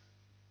დღე.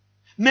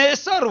 მე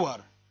ეს არ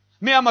ვარ.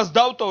 მე ამას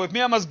დავტოვებ,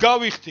 მე ამას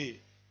გავიხდი.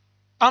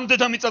 ამ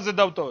დედამიწაზე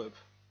დავტოვებ.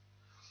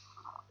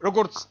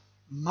 როგორც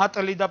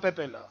მატლი და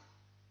პეპელა.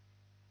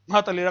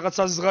 მატლი რაღაც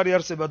საზღარი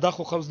არსება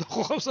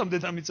დახოხავს ამ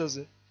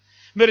დედამიწაზე.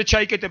 მერე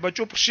ჩაიკეტება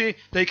ჭუპრში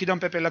და იქიდან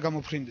პეპელა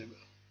გამოფრინდება.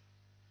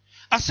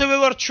 ასევე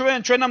ვარ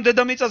ჩვენ ამ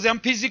დედამიწაზე ამ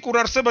ფიზიკურ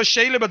არსებას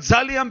შეიძლება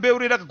ძალიან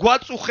ბევრი რაღაც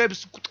გვაწუხებს,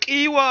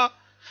 ტკივა,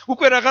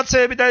 უკვე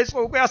რაღაცეები დაიწყო,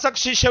 უკვე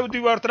ასაკში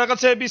შევდივართ,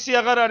 რაღაცეები ისი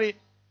აღარ არის.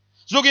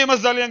 ზოგი ამას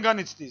ძალიან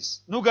განიცდის.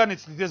 ნუ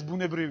განიცდით, ეს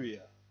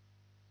ბუნებრივია.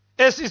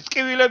 ეს ის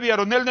ტკივილებია,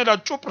 რომ ნელ-ნელა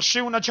ჭუპრში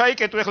უნდა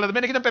ჩაიკეტო ეხლა და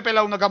მე იქიდან პეპელა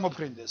უნდა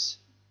გამოფრინდეს.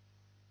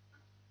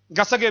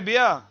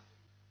 გასაგებია?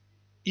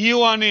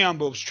 იოანე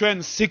ამბობს, ჩვენ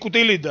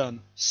სიკვდილიდან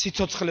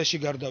სიცოცხლეში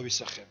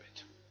გარდავისახებით.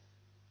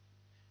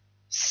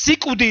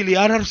 სიკვდილი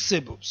არ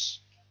არსებობს.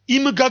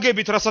 იმ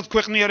გაგებით, რასაც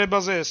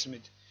ქვეყნიერებაზე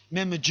ესმით,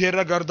 მე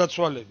მჯერა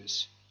გარდაცვალების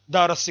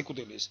და არა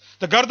სიკვდილის.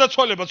 და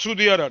გარდაცვალება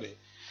ცუდი არ არის.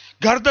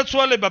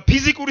 გარდაცვალება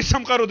ფიზიკური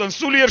სამყაროდან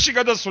სულიერში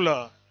გადასვლა.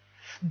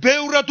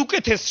 ბევრად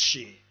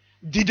უკეთესში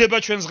დიდება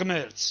ჩვენს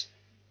ღმერთს.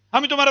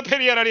 ამიტომ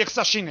არაფერი არ არის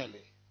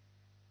საშინელი.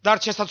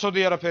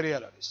 დარჩესაცოდი არაფერი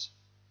არ არის.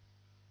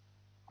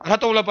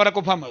 რატო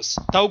ვლაპარაკობ ამას?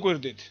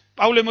 დაუკვირდით.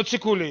 პავლე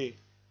მოციქული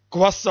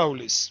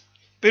გვასწავლის.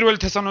 პირველი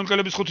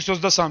თესალონიკელების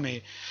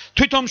 5:23.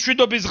 თვითონ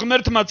მშვიდობის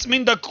ღმერთმა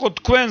წმინდა ჰყო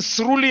თქვენ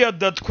სრულიად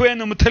და თქვენ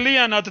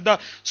მთლიანად და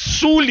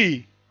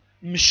სული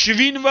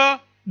მშვინვა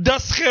და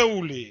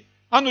სხეული.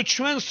 ანუ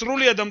ჩვენ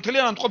სრულიად და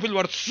მთლიანად ყოფილ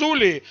ვართ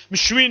სული,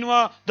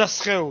 მშვინვა და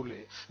სხეული.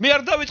 მე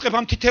არ დავიწყებ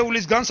ამ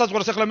თითეულის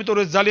განსაზღვრას ახლა, იმიტომ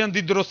რომ ეს ძალიან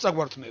დიდ დროს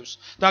წაგვართმევს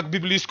და აქ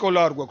ბიბლიის სკოლა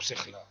არ გვაქვს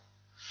ახლა.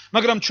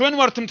 მაგრამ ჩვენ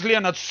ვართ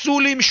მთლიანად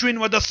სული,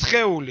 მშვინვა და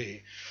სხეული.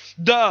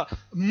 და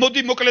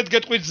მოდი მოკლედ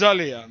გეტყვით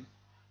ძალიან.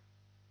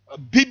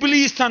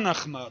 ბიბლიის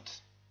თანახმად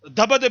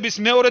დაბადების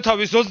მეორე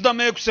თავის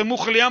 26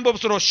 მუხლი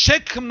ამბობს, რომ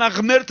შექმნა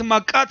ღმერთმა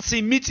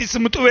კაცი მიწის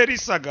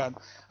მტვერისაგან.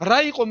 რა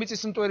იყო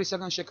მიწის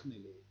მტვერისაგან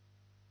შექმნილი?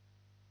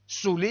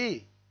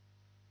 სული?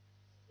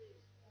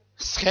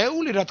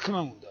 სხეული, რა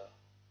თქმა უნდა.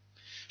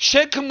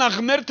 შექმნა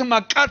ღმერთმა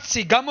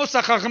კაცი,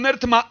 გამოსახა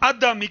ღმერთმა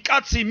ადამი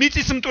კაცი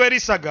მიწის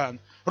მტვერისაგან.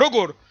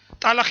 როგორ?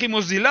 ტალახი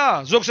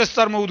მოზილა? ზოგს ეს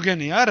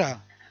წარმოუდგენია, არა?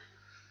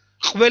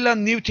 ყველა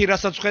ნივთი,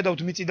 რასაც ხედავთ,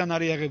 მიწიდან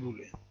არის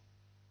აღებული.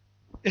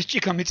 ეს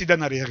ჭიქა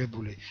მიწიდან არის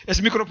აღებული. ეს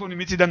მიკროფონი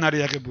მიწიდან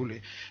არის აღებული.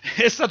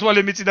 ეს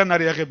სათვალე მიწიდან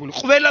არის აღებული.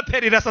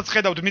 ყველაფერი, რასაც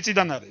ხედავთ,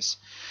 მიწიდან არის.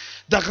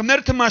 და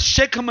ღმერთმა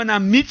შექმნა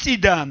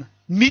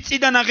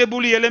მიწიდან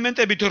აღებული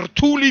ელემენტებით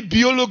რთული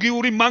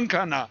ბიოლოგიური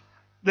მანქანა.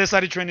 და ეს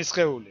არის ჩვენი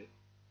სხეული.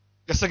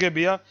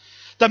 გასაგებია?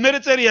 და მერე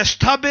წერია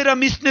შთაბერა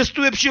მის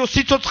ნესტუებშიო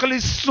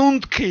სიცოცხლის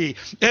სუნთქი,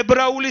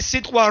 ებრაული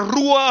სიტყვა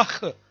რუახ,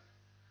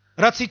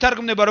 რაც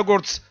ითარგმნება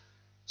როგორც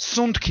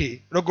სუნთქი,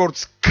 როგორც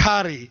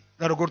ქარი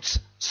და როგორც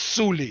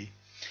სული.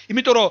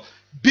 იმიტომ რომ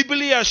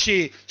ბიბლიაში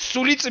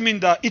სული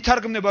წმინდა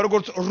ითარგმნება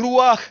როგორც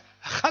რუახ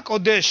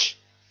ჰაკოდეშ,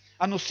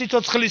 ანუ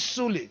სიცოცხლის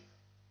სული.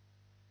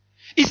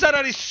 ის არ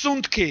არის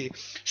სუნთქი,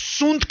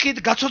 სუნთქით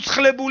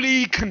გაცოცხლებული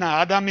იქნა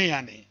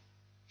ადამიანი.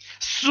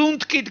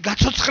 სუნთქით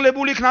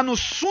გაცოცხლებული იქნა, ანუ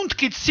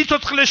სუნთქით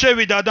სიცოცხლე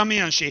შევიდა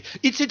ადამიანში.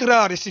 იცით რა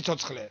არის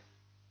სიცოცხლე?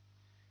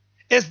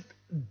 ეს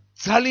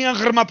ძალიან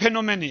ღრმა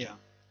ფენომენია.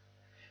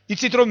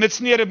 იცით რომ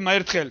მეცნიერებმა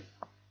ერთხელ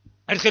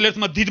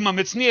ერთმა დიდმა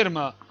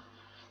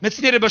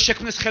მეცნიერება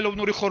შექმნეს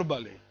ხელოვნური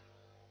ხორბალი.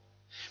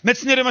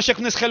 მეცნიერებმა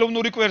შექმნეს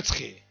ხელოვნური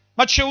კვერცხი.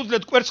 მათ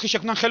შეუძლიათ კვერცხი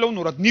შექმნან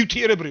ხელოვნურად,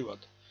 ნივთიერებრივად.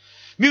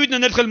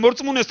 მივიდნენ ერთხელ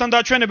მორწმუნესთან და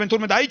აჩვენებენ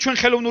თურმე აი ჩვენ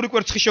ხელოვნური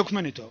კვერცხი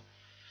შევქმნენითო.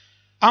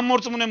 ამ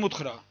მორწმუნემ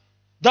უთხრა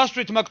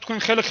დასვით მაგ თქვენ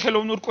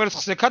ხელოვნურ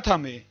კვერცხზე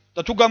ქათამი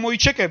და თუ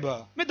გამოიჩეკება,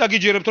 მე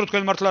დაგიჯერებთ რომ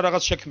თქვენ მართლა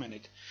რაღაც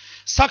შექმნენით.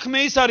 საქმე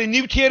ის არის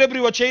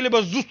ნივთიერებრივად შეიძლება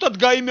ზუსტად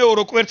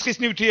გაიმეორო კვერცხის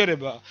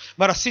ნივთიერება,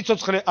 მაგრამ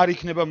სიცოცხლე არ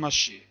იქნება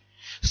მასში.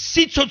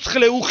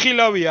 სიცოცხლე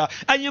უხილავია,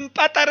 აი ამ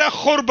პატარა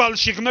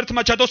ხორბალში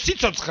ღმერთმა ჩადო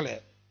სიცოცხლე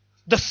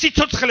და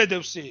სიცოცხლე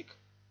დევს იქ.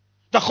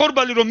 და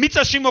ხორბალი რომ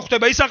მიწაში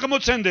მოხვდება, ის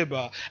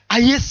აღმოცენდება.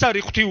 აი ეს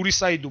არის ღვთიური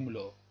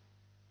საიდუმლო.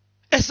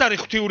 ეს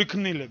არის ღვთიური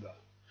ქმნილება.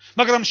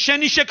 მაგრამ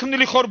შენი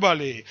შექმნილი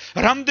ხორბალი,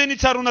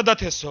 რამდენიც არ უნდა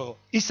დათესო,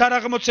 ის არ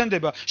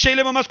აღმოცენდება.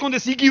 შეიძლება მას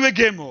კონდეს იგივე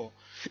გემო,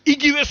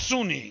 იგივე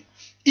სუნი,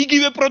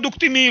 იგივე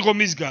პროდუქტი მიიღო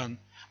მისგან,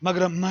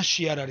 მაგრამ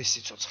მასში არ არის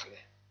სიცოცხლე.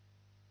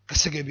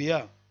 გასაგებია?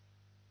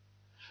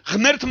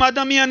 ღმერთმა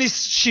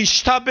ადამიანისში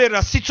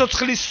შთაბერა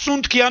სიცოცხლის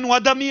სუნთქი, ანუ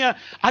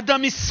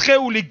ადამიანის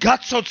სხეული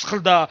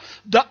გაცოცხლდა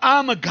და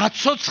ამ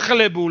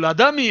გაცოცხლებულ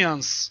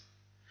ადამიანს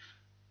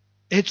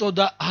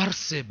ეწოდა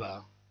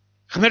არსება.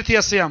 ღმერთი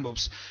ასე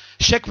ამბობს: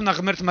 შექმნა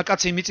ღმერთმა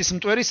კაცი მიწის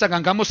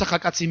მტვერისაგან, გამოსახა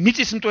კაცი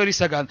მიწის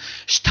მტვერისაგან,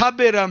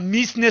 შთაბერა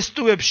მის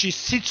ნესტუებში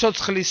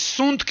სიცოცხლის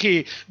სუნთქი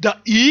და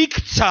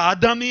იქცა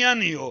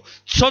ადამიანიო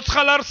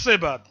ცოცხალ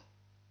არსებად.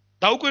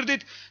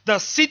 დაუკვირდით და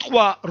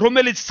სიტყვა,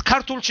 რომელიც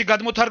ქართულში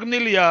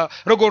გადმოთარგმნილია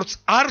როგორც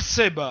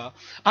არსება,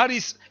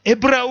 არის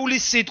ებრაული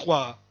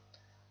სიტყვა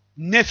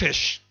ნეფეშ.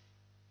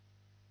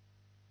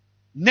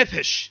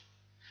 ნეფეშ.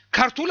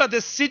 ქართულად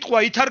ეს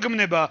სიტყვა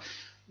ითარგმნება,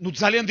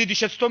 ძალიან დიდი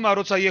შეცდომაა,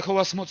 როცა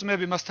იეჰოვას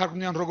მოწმეები მას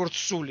თარგმნიან როგორც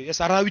სული. ეს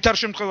არავითარ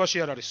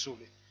შემთხვევაში არ არის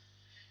სული.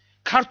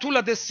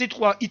 ქართულად ეს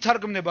სიტყვა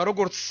ითარგმნება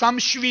როგორც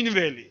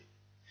სამშვინველი.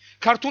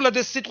 ქართულად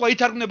ეს სიტყვა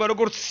ითარგმნება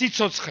როგორც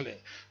სიცოცხლე.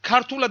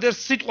 ქართულად ეს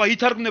სიტყვა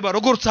ითარგმნება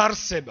როგორც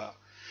არსება.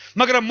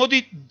 მაგრამ მოდი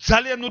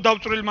ძალიან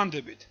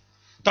დავწვრილმანდებით.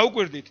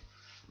 დაუკვირდით,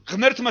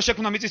 ღმერთმა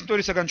შექმნა მიწის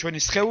მტვერისაგან ჩვენი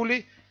სხეული,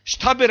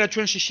 შთაბერა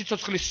ჩვენში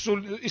სიცოცხლის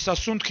ისა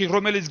სუნთქი,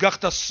 რომელიც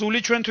გახდა სული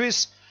ჩვენთვის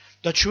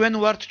და ჩვენ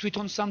ვართ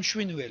თვითონ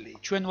სამშვინველი,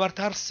 ჩვენ ვართ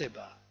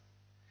არსება.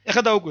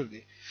 ეხლა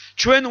დაუკვირდი.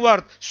 ჩვენ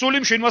ვართ სული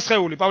მშვინვა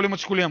სხეული, პავლე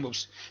მოციქული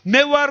ამბობს.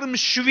 მე ვარ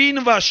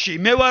მშვინვაში,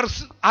 მე ვარ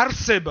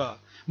არსება,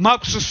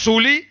 მაქვს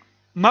სული,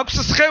 მაქვს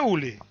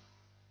სხეული.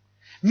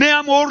 მე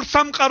ამ ორ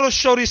სამყაროს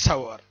შორისა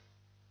ვარ.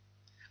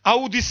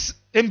 აუდის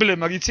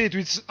ემბლემა, იცით,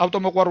 ვიც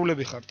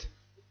ავტომოყვარულები ხართ.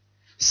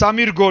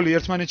 სამი რგოლი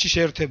ერთმანეთში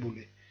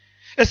შეერთებული.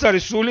 ეს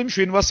არის სული,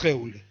 მშვინვა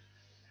სხეული.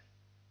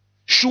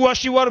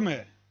 შუაში ვარ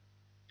მე.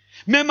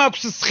 მე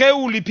მაქვს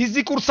სხეული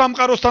ფიზიკურ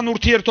სამყაროსთან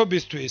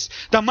ურთიერთობისთვის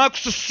და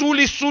მაქვს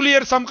სული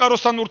სულიერ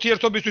სამყაროსთან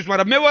ურთიერთობისთვის,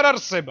 მაგრამ მე ვარ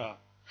არსება.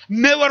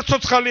 მე ვარ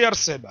ცოცხალი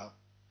არსება.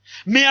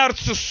 მე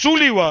არც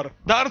სული ვარ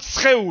და არც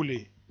სხეული.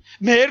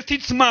 მე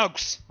ერთიც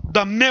მაქვს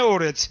და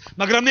მეორეც,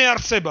 მაგრამ მე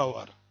არსება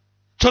ვარ.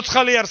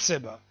 ცოცხალი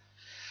არსება.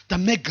 და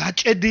მე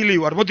გაჭედილი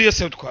ვარ, მოდი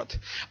ესე ვთქვათ.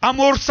 ამ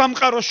ორ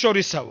სამყაროს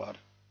შორისა ვარ.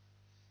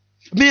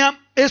 მე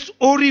ეს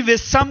ორივე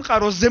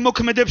სამყარო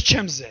ზემოქმედებს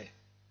ჩემზე.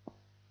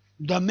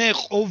 და მე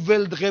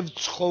ყოველ დღე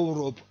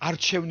ვცხოვრობ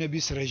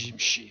არჩევნების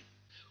რეჟიმში.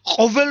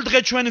 ყოველ დღე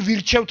ჩვენ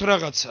ვირჩევთ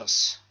რაღაცას.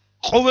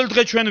 ყოველ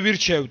დღე ჩვენ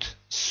ვირჩევთ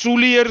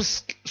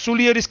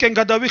სულიერისკენ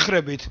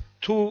გადავიხრებით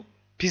თუ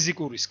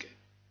ფიზიკურისკენ.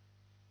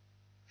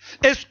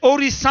 ეს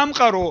ორი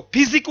სამყარო,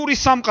 ფიზიკური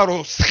სამყარო,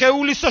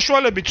 სხეულის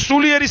საშუალებით,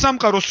 სულიერი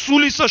სამყარო,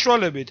 სულის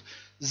საშუალებით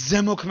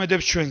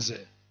ზემოქმედებს ჩვენზე.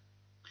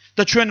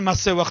 და ჩვენ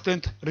მასზე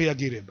ვახდენთ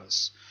რეაგირებას.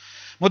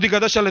 მოდი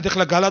გადაშალეთ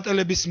ახლა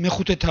გალატელების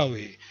მეხუთე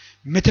თავი,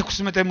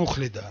 მე-16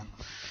 მუხლიდან.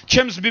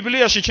 ჩემს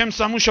ბიბლიაში, ჩემს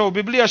სამუშაო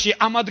ბიბლიაში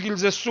ამ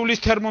ადგილზე სულის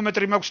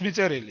თერმომეტრი მაქვს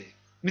მიწერილი.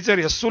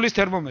 მიწერია სულის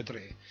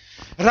თერმომეტრი.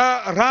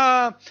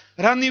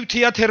 რა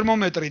ნივთია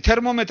თერმომეტრი?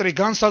 თერმომეტრი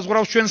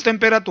განსაზღვრავს ჩვენს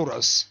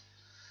ტემპერატურას.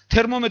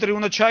 თერმომეტრი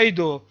უნდა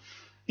ჩაიდო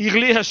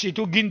იღლიაში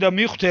თუ გინდა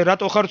მიხვდე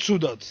რატო ხარ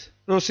ცუდად,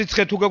 რომ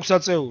სიცხე თუ გაქვს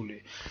აწეული.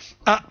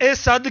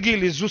 ეს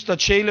ადგილი ზუსტად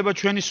შეიძლება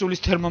ჩვენი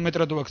სულის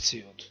თერმომეტრად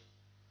ვაქციოთ.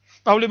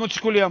 პავლე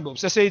მოციქული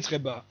ამბობს, ესე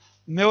იწყება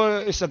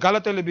ეს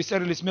გალატელების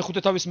წერილის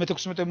მე-5 თავის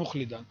მე-16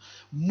 მუხლიდან.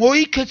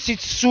 მოიქცით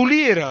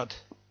სულიერად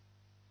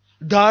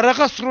და არ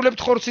აღასრულებთ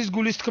ხორცის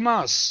გულის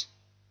თქმას.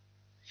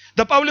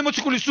 და პავლე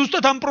მოციქული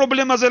ზუსტად ამ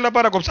პრობლემაზე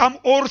ლაპარაკობს, ამ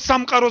ორ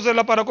სამყაროზე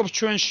ლაპარაკობს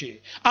ჩვენში,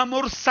 ამ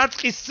ორ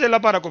საწყისზე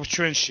ლაპარაკობს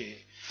ჩვენში.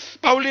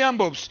 პავლე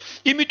ამბობს,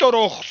 იმიტომ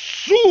რომ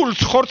სულს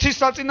ხორცის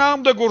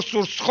საწინააღმდეგო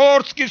სურს,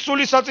 ხორცს კი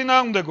სულის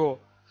საწინააღმდეგო.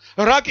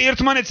 რა კი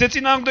ერთმანეთს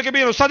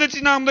ეწინააღმდეგებიან, რომ სად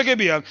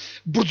ეწინააღმდეგებიან?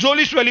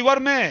 ბრძოლისველი ვარ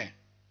მე.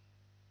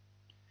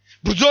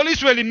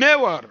 ბრძოლისველი მე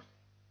ვარ.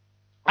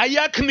 აი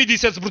აქ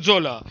მიდის ეს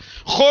ბრძოლა.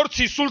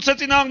 ხორცი სულს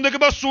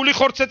ეწინააღმდეგება, სული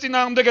ხორცს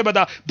ეწინააღმდეგება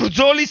და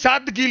ბრძოლის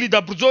ადგილი და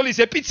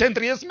ბრძოლის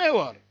ეპიცენტრი ეს მე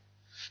ვარ.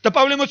 და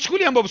პავლე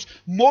მოციქული ამბობს,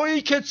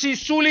 მოიქეცი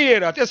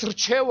სულიერად ეს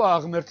რჩევა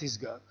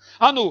აღმერთისგან.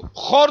 ანუ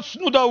ხორცს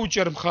ნუ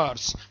დაუჭერ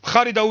მხარს,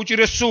 მხარი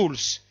დაუჭირე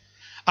სულს.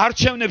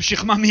 არჩევნებში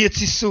ხმა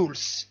მიეცი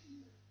სულს.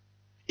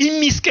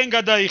 იმისკენ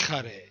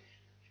გადაიხარე,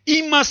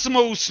 იმას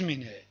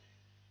მოусმინე.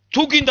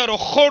 თუ გინდა რომ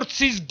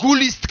ხორცის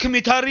გულის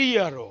თქმით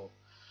არიარო.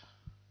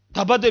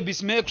 დაბადების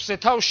მეექვსე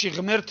თავში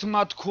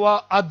ღმერთმა თქვა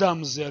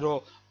ადამზე,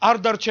 რომ არ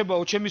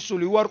დარჩებაო ჩემი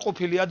სული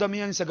უარყოფილი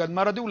ადამიანისაგან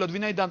მარადიულად,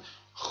 ვინაიდან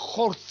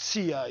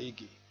ხორცია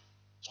იგი.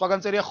 სხვაგან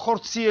წერია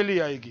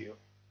ხორციელია იგიო.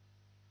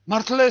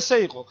 მართლა ესე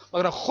იყო,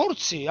 მაგრამ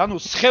ხორცი, ანუ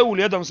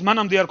სხეული ადამიანს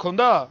მანამდე არ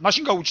ქონდა?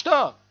 მაშინ გაუჩნდა?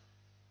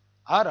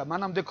 არა,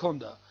 მანამდე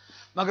ქონდა.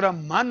 მაგრამ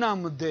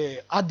მანამდე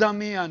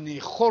ადამიანი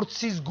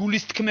ხორცის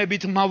გულის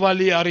თქმებით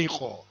მავალი არ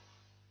იყო.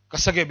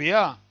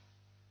 გასაგებია?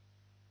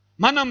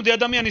 მანამდე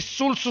ადამიანი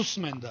სულს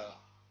უსმენდა.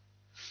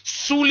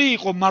 სული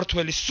იყო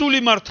მართველი, სული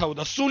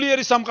მართავდა,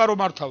 სულიერი სამყარო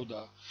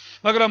მართავდა.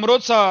 მაგრამ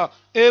როცა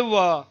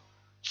ევა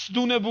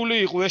ცდუნებული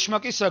იყო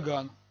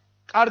ეშმაკისაგან,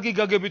 კარგი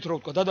გაგებით რო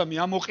ვთქვა, ადამი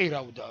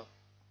ამოყირავდა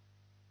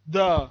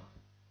და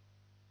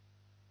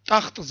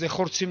ტახტზე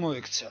ხორცი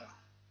მოექცა.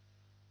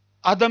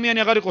 ადამიანი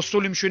აღარ იყო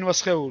სული მშვენვა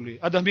სხეული,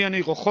 ადამიანი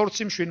იყო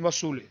ხორცი მშვენვა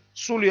სული.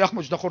 სული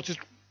აღმოჩნდა ხორცის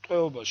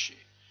ტყვეობაში.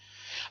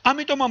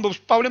 ამიტომ ამბობს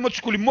პავლე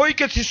მოციქული,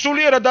 მოიქეცი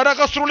სულიერად და არ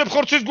აღასრულებ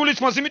ხორცის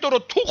გულითქმას, იმიტომ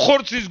რომ თუ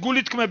ხორცის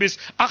გულითქმების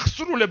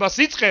აღსრულებას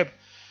იწყებ,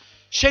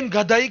 შენ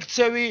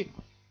გადაიქცევი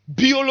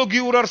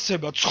ბიოლოგიურ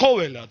არსებად,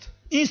 ცხოველად,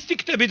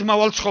 ინსტინქტებით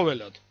მავალ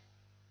ცხოველად.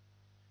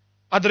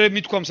 ადრე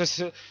მithქვამს ეს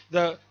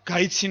და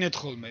გაიცინეთ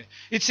ხოლმე.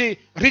 იცი,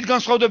 რით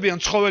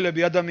განსხვავდებიან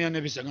ცხოველები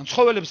ადამიანებისაგან?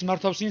 ცხოველებს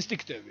მართავს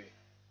ინსტინქტები.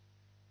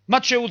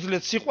 მათ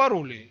შეუძლიათ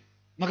სიყვარული,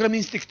 მაგრამ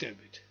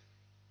ინსტინქტებით.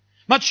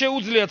 მათ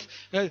შეუძლიათ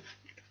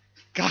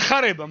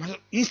გახარება,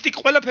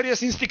 ყველაფერი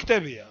ეს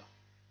ინსტინქტებია.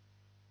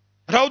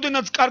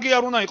 რაოდენად კარგი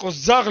არ უნდა იყოს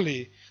ძაღლი,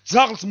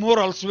 ძაღლს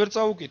მორალს ვერ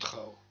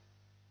წაუკითხავ.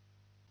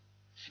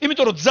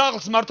 იმიტომ რომ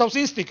ძაღლს მართავს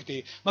ინსტინქტი,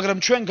 მაგრამ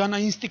ჩვენ განა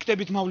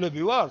ინსტინქტებით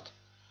მავლები ვართ?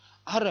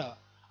 არა,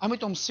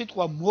 ამიტომ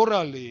სიტყვა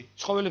მორალი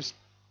ცხოველებს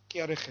კი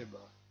არ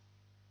ეხება.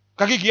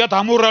 გაგიგიათ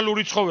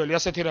ამორალური ცხოველი,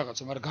 ასეთი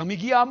რაღაცა, მაგრამ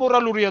გამიგია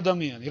ამორალური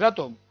ადამიანი.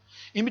 რატომ?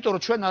 იმიტომ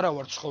რომ ჩვენ არა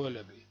ვართ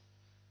ცხოველები.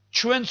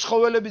 ჩვენ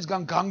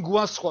ცხოველებისგან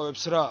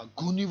განგვასხვავებს რა,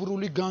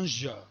 გონივრული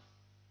განსჯა.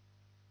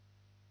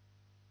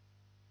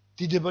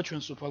 დიდება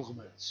ჩვენს უფალ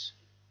ღმერთს.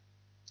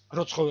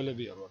 რო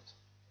ცხოველები არ ვართ.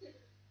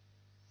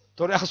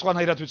 თორე ახლა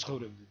სხვანაირად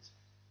ვიცხოვრებდით.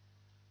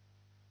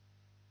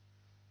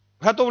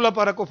 რატო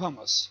ვლაპარაკობ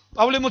ამას?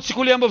 პავლე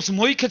მოციქული ამბობს,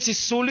 მოიქეცი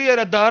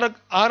სულიერად და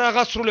არ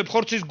აღასრულებ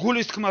ხორცის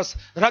გულის თქმას,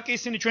 რა კი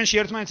ისინი ჩვენში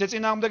ერთმანეთს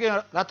ეწინააღმდეგენ,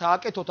 რათა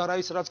აკეთოთ არა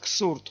ის რაც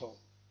გსურთო.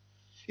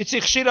 იცი,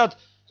 ხშირად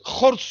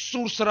ხორცს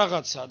სურს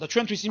რაღაცა და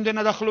ჩვენთვის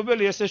იმდენად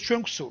ახლობელია ეს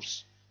ჩვენ გსურს.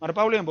 მაგრამ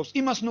პავლე ამბობს,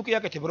 იმას ნუ კი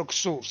აკეთებ, რომ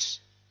გსურს.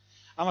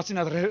 ამას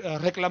წინათ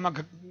რეკლამა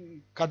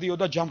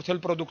გადიოდა ჯამრთელ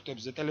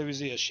პროდუქტებზე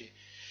ტელევიზიაში.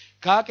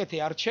 გააკეთე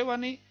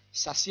არჩევანი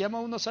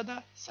სასიამოვნოსა და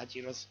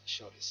საჭიროს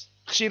შორის.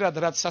 ხშირად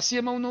რაც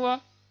სასიამოვნოა,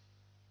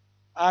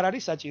 არ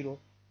არის საჭირო.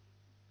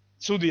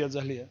 ცუდია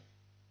ძალიან.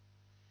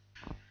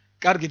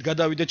 კარგით,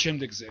 გადავიდეთ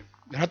შემდეგზე.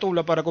 რატო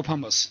ვლაპარაკობ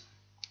ამას?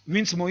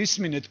 ვინც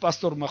მოისმინეთ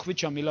პასტორმა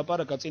ხვიჩა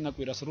მილაპარაკა წინა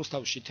კვირას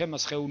რუსთავში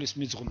თემას ხეულის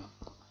მიძღვნა.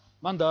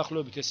 მან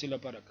დაახლოებით ეს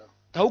ილაპარაკა.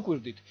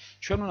 დაუკვირდით,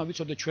 ჩვენ უნდა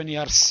ვიცოდეთ ჩვენი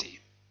არსი.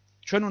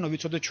 ჩვენ უნდა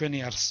ვიცოდეთ ჩვენი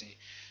არსი.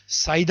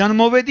 საიდან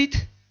მოვედით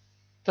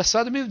და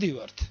სად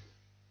მივდივართ?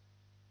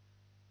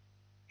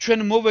 ჩვენ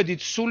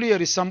მოვედით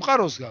სულიერი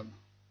სამყაროსგან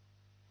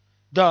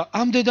და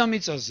ამ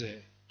დედამიწაზე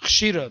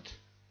ხშირად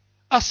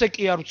ასე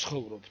კი არ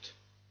ვცხოვრობთ.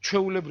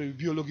 ჩვეულებრივი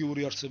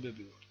ბიოლოგიური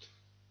არსებები ვართ.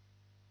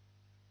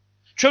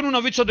 ჩვენ უნდა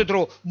ვიცოდეთ,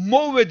 რომ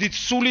მოვედით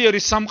სულიერი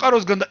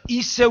სამყაროსგან და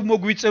ისევ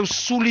მოგვიწევს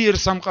სულიერ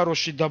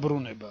სამყაროში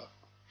დაბრუნება.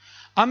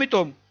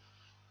 ამიტომ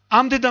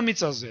ამ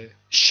დედამიწაზე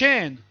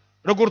შენ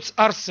როგორც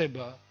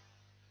არსება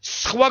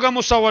სხვა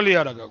გამოსავალი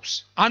არ აქვს.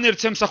 ან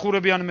ერთ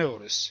ემსახურები, ან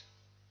მეორეს.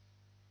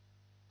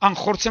 ან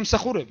ხორცს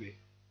ემსახურები,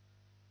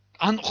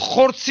 ან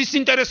ხორცის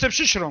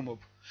ინტერესებში შრომობ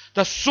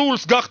და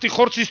სულს გახდი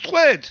ხორცის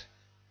ტყვედ,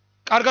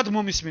 კარგად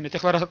მომისმინეთ,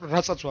 ეხლა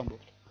რაცაც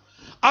ვამბობთ.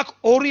 აქ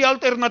ორი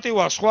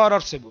ალტერნატივა სხვა არ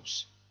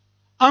არსებობს.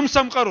 ამ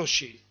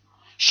სამყაროში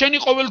შენი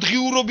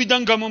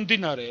ყოველდღიურობიდან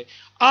გამომდინარე,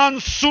 ან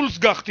სულს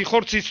გახდი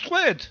ხორცის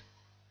ტყვედ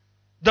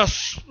და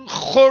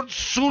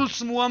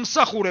სულს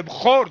მოამსახურებ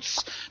ხორცს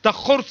და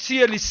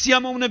ხორციელი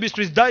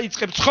სიამოვნებისთვის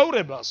დაიწყებ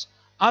ცხოვრებას,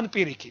 ან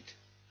პირიქით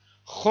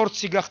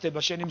ხორცი გახდება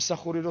შენი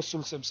მსახური, რომ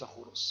სულს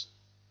ემსახუროს.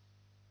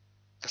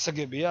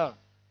 გასაგებია?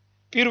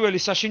 პირველი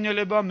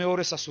საშინელება,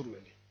 მეორე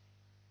სასურველი.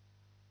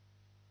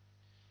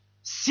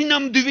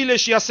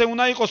 სინამდვილეში ასე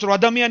უნდა იყოს, რომ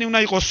ადამიანი უნდა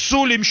იყოს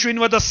სული,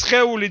 მშვენვა და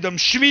სხეული და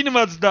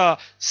მშვენვაც და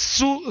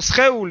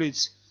სხეულიც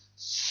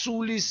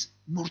სულის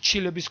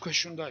მორჩილების ქვეშ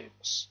უნდა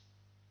იყოს.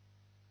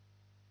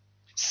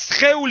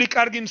 სხეული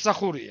კარგი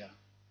მსახურია.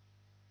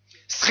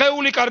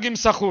 სხეული კარგი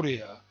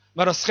მსახურია,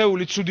 მაგრამ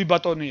სხეული ცუდი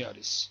ბატონი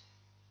არის.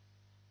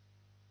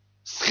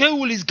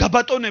 სხეულის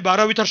გაბატონება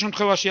არავითარ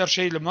შემთხვევაში არ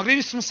შეიძლება, მაგრამ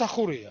ის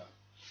მსახურია.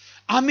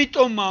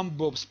 ამიტომ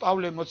ამბობს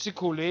პავლე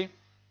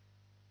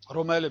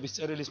რომაელების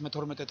წერილის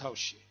მე-12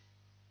 თავში.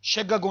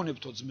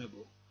 შეგაგონებთო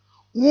ძმებო,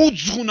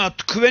 უძღვნა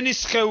თქვენი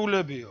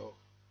სხეულებიო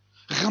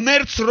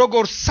ღმერთს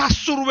როგორ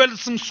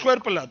სასურველს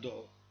მსხვერპლადო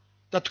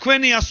და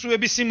თქვენი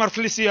ასუების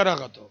სიმართლის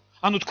იარაღადო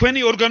ანუ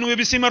თქვენი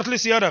ორგანოების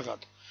სიმართლის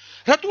იარაღად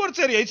რატო არ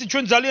წერია იცი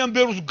ჩვენ ძალიან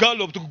ბევრს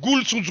გალობთ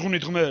გულს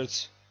უძღვნით ღმერთს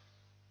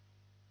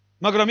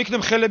მაგრამ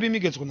იქნებ ხელები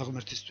მიგეძღვნა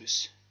ღმერთისთვის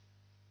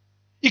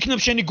იქნებ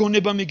შენი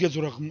გონება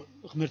მიგეძვრა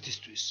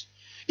ღმერთისთვის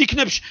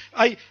იქნებ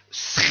აი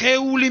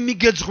სხეული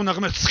მიგეძღვნა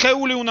ღმერთს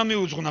სხეული უნდა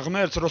მიუძღვნა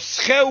ღმერთს რომ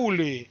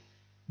სხეული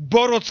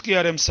ბოროტს კი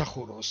არ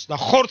ემსახუროს და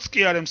ხორცს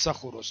კი არ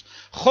ემსახუროს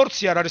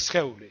ხორცი არ არის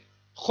სხეული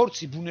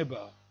ხორცი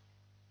ბუნებაა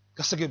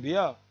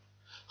გასაგებია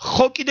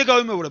ხო კიდე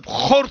გავიმეორებ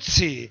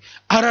ხორცი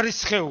არ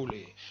არის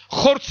სხეული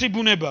ხორცი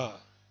ბუნებაა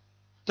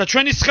და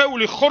ჩვენი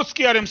სხეული ხორცს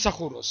კი არ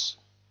ემსახუროს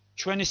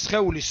ჩვენი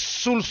სხეული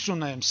სულს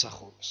უნდა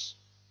ემსახუროს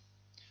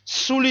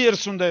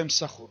სულიერს უნდა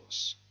ემსახუროს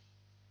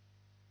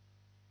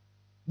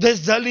და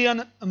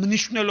ძალიან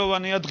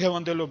მნიშვნელოვანია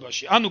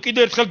დღევანდელობაში ანუ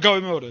კიდე ერთხელ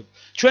გავიმეორებ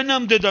ჩვენ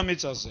ამ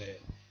დედამიწაზე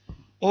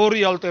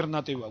ორი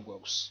ალტერნატივა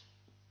გვაქვს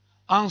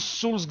ან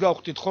სულს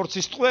გავხდით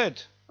ხორცის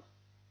ტყვედ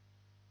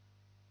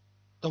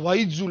და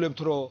ვაიძულებთ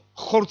რომ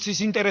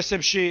ხორცის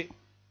ინტერესებში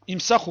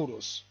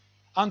იმსახუროს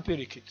ან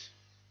პირიქით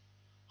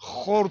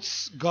ხორცს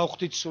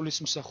გავხდით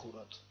სულის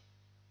მსახურად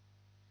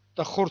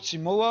და ხორცი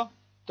მოვა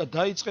და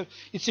დაიწყებ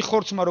იცი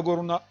ხორცმა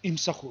როგორ უნდა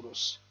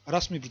იმსახუროს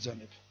რას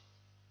მიბრძანებ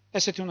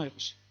ესეთი უნდა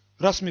იყოს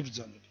რას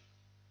მიბრძანებ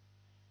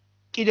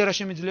კიდე რა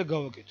შემიძლია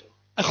გავაკეთო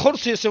აი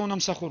ხორცი ესე უნდა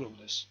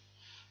მსახურობდეს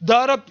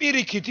და არა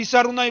პირიქით ის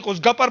არ უნდა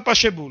იყოს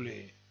გაპარპაშებული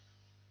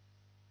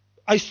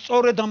აი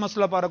სწორედ ამას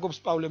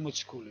ლაპარაკობს პავლე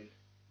მოციქული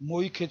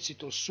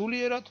მოიქეცითო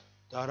სულიერად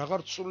და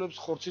აღარ ცულებს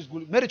ხორცის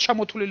გული მე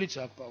ჩამოთვლილიც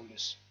აქვს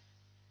პავლეს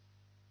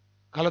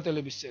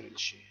გალატელების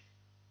წერილში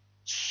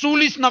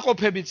სულის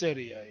ნაყოფები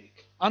წერია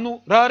იქ ანუ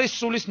რა არის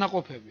სულის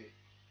ნაყოფები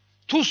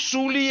თუ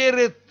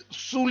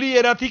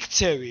სულიერად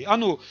იქცევი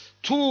ანუ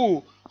თუ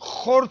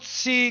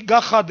ხორცი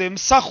გახადე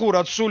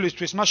მსახურად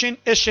სულისთვის მაშინ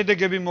ეს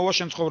შედეგები მოვა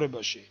შენ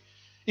ცხოვრებაში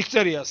იქ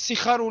წერია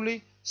სიხარული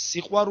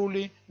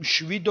სიყვარული,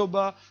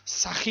 მშვიდობა,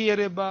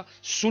 სახიერება,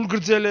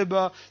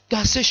 სულგრძელება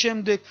და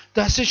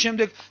ასე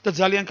შემდეგ და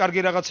ძალიან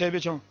კარგი რაღაცეები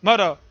ჩამ.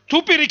 მაგრამ თუ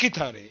პირიქით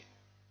არის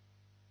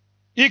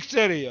იქ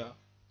წერია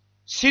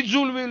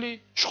სიძულვილი,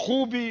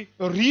 ჩხუბი,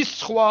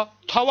 რისხვა,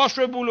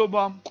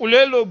 თავაშვებულობა,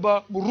 მკვლელობა,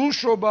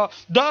 რუშობა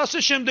და ასე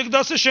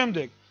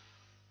შემდეგ.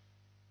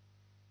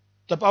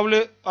 და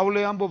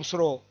პავლე ამბობს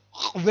რომ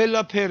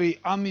ყველაფერი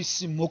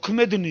ამისი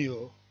მოქმედნიო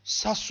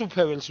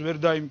სასუფეველს ვერ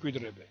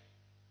დაიმკვიდრებენ.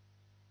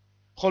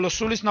 ხოლო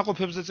სულის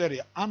ნაყოფებზე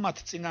წერია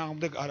ამათ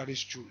წინააღმდეგ არ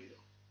არის ჯულიო.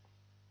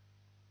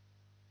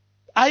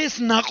 აი ეს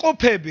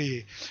ნაყოფები,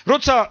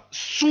 როცა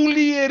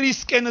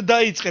სულიერისკენ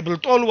დაიწყებ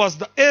ლტოლვას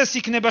და ეს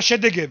იქნება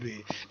შედეგები,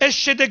 ეს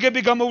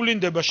შედეგები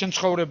გამოვლინდება შენ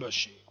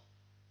ცხოვრებაში.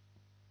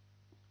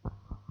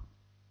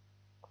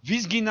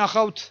 ვის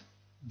გინახავთ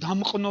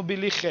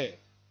დამყნობილი ხე?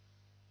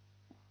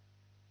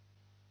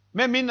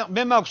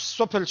 მე მაქვს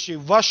სოფელში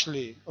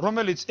ვაშლი,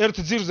 რომელიც ერთ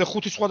ძირზე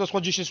 5 სხვადასხვა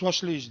ჯიშის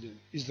ვაშლი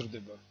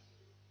იზრდება.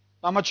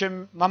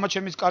 მამა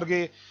ჩემის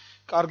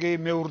კარგი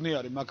მეურნე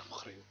არის მაგ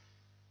მხრივ.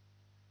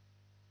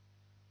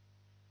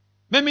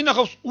 მე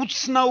მინახავს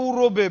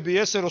უცნაურობები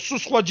ესე რომ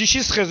სხვა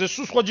ჯიშის ხეზე,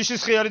 სხვა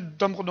ჯიშის ხე არის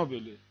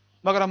დამყნობილი,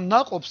 მაგრამ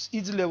ნაყოფს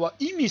იძლევა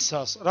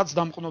იმისას, რაც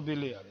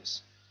დამყნობილი არის.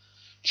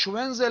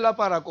 ჩვენზე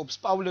ლაპარაკობს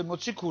პავლე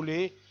მოციქული,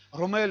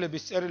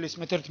 რომაელების წერილის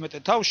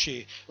მე-11 თავში,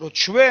 რომ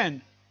ჩვენ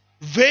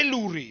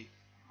ველური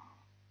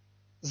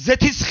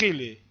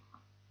ზეთისხილი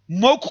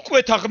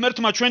მოგკვეთა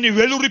ღმერთმა ჩვენი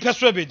ველური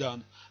ფესვებიდან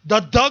და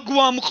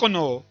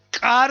დაგვამყნო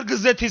კარგ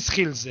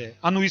ზეთისხილზე,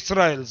 ანუ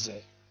ისრაელზე.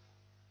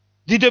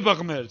 დიდება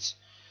ღმერთს.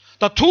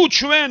 და თუ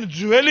ჩვენ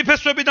ძველი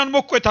ფესვებიდან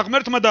მოგკვეთა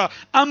ღმერთმა და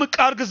ამ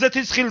კარგ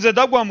ზეთისხილზე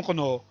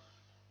დაგვამყნო,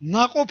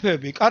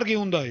 ნაყოფები კარგი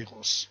უნდა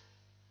იყოს.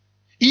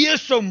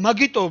 იესო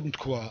მაგიტომ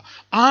თქვა,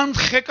 ან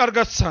ხე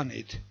კარგად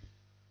ცანით,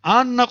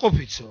 ან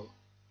ნაყოფიცო,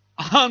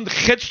 ან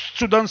ხეც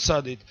ცუდან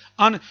სადით,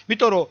 ან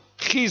იმიტომ რომ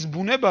ხის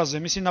ბუნებაზე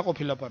მისი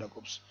ნაყოფი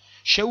ლაპარაკობს.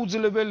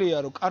 შეუძლებელია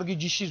რომ კარგი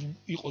ჯიშის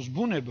იყოს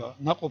ბუნება,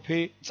 ნაყოფი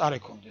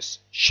წარექონდეს.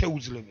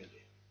 შეუძლებელი.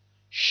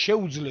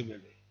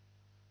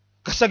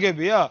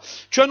 გასაგებია?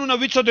 ჩვენ უნდა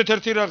ვიცოდეთ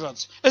ერთი რაღაც.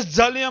 ეს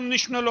ძალიან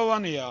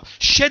მნიშვნელოვანია.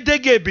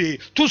 შედეგები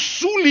თუ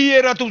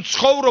სულიერად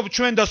ვცხოვრობ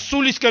ჩვენ და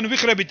სულისკენ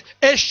ვიხრებით,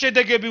 ეს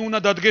შედეგები უნდა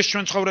დადგეს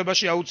ჩვენ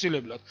ცხოვრებაში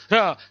აუცილებლად.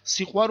 რა?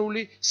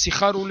 სიყვარული,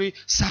 სიხარული,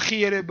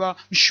 სახიერება,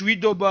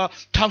 მშვიდობა,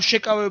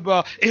 თავშეკავება,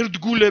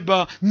 ერთგულება,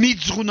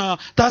 მიძღვნა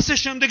და ასე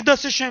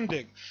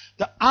შემდეგ.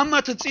 და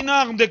ამათ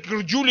წინააღმდეგ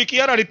რჯული კი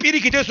არ არის,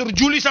 პირიქით ეს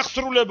რჯულის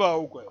აღსრულებაა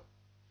უკვე.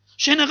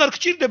 შენ აღარ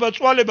გჭირდება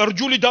წვალება,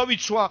 რჯული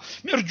დავიცვა,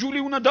 მე რჯული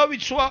უნდა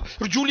დავიცვა,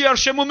 რჯული არ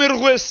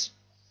შემომერღვეს.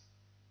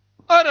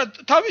 არა,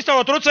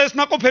 თავისთავად როცა ეს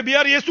ნაყოფები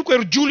არის, ეს უკვე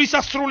რჯულის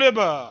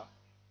აღსრულებაა.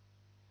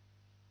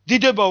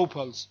 დიდება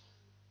უფალს.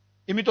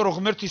 იმიტომ რომ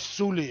ღმერთი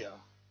სულია.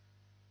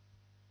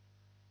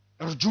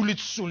 რჯულიც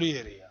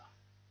სულიერია.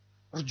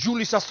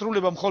 რჯულის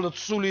აღსრულება მხოლოდ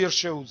სულიერ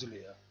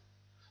შეუძლია.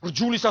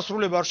 რჯულის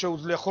აღსრულება არ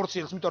შეუძლია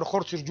ხორციელს, იმიტომ რომ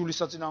ხორცი რჯულის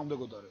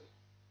საწინააღმდეგოდ არის.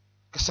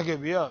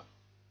 გასაგებია?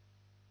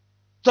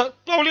 და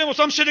პავლე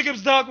ამ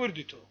შედეგებს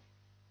დააკვირდითო.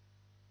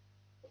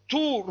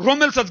 თუ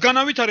რომელსაც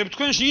განავითარებ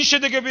თქვენში ის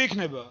შედეგები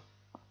იქნება.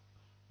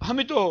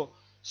 ამიტომ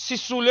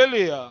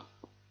სისულელია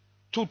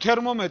თუ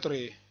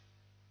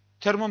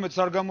თერმომეტრს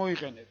არ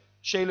გამოიყენებ,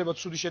 შეიძლება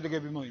ცუდი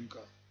შედეგები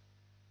მოიმკა.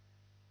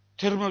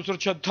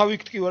 თერმომეტრს თავი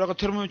გტკივა, რაღაც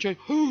თერმომეტრში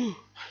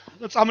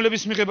და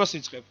წამლების მიღებას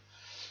იწყებ.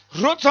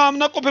 როცა ამ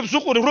ნაყოფებს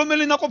უყურებ,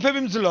 რომელი ნაყოფები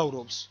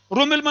მძლავრობს,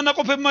 რომელმა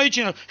ნაყოფებმა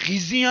იჩინა,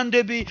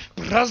 ღიზიანდები,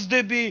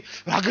 ბრაზდები,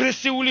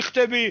 აგრესიული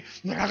ხდები,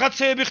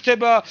 რაღაცეები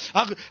ხდება,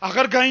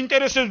 აღარ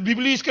გაინტერესებს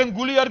ბიბლიისკენ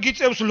გული არ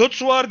გიწევს,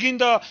 ლოცვა არ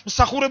გინდა,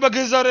 მსახურება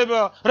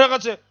გეზარება,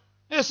 რაღაცე.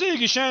 ესე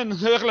იგი შენ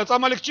ეხლა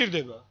წამალი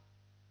გჭირდება.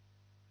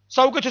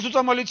 საუკეთესო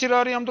წამალი იცი რა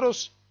არის ამ დროს?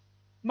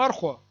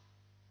 მარხვა.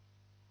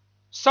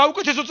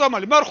 საუკეთესო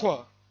წამალი მარხვა.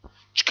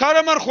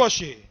 ჩქარა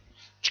მარხვაში,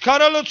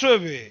 ჩქარა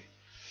ლოცვები.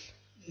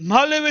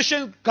 მალევე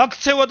შენ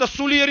გაქცევა და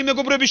სულიერი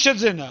მეგობრების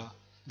შეძენა.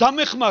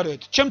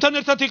 დამეხმარეთ, ჩემთან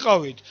ერთად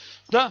იყავით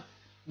და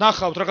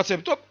ნახავთ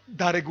რაღაცები,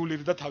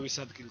 დარეგულირდა თავის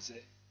ადგილზე.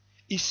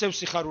 ისევ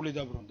სიხარული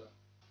დაბრუნდა.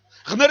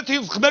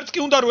 ღმერთს კი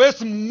უნდა რომ ეს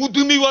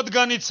მუდმივად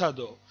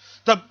განიცადო.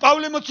 და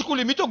პავლე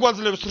მოციქული მითო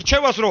გვაძლევს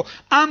რჩევას, რომ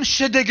ამ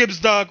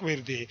შედეგებს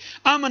დააკვირდი,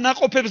 ამ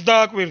ნაყოფებს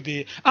დააკვირდი,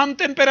 ამ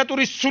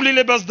ტემპერატურის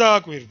სულილებას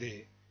დააკვირდი.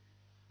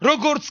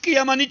 როგორც კი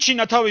ამან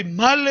იჩინა თავი,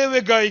 მალევე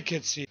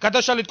გაიქეცი.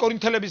 გადაშალით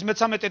კორინთელების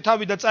 13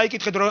 თავი და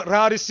წაიკითხეთ რა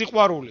არის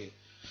სიყვარული.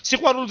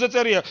 სიყვარულზე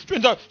წერია,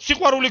 ჩვენ და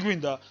სიყვარული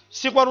გვინდა.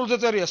 სიყვარულზე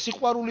წერია,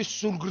 სიყვარული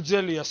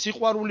სულგრძელია,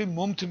 სიყვარული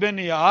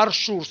მომთბენია, არ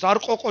შურს, არ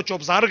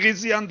ყოყოჩობს, არ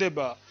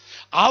ღიზიანდება,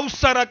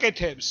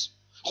 ავსარაკეთებს,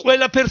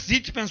 ყველაფერს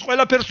იწმენს,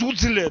 ყველაფერს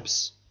უძლებს.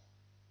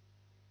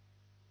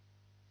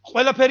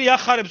 ყველაფერი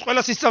ახარებს,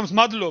 ყველა სისწამს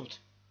მადლობთ.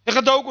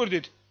 ეხლა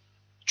დაუკვირდით.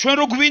 ჩვენ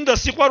რო გვინდა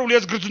სიყვარული,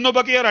 ეს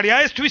გრძნობა კი არ არის,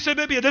 ეს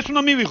თვისებებია, ეს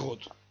უნდა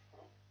მივიღოთ.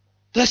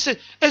 და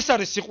ეს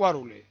არის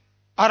სიყვარული.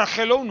 არა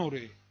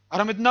ხელოვნური,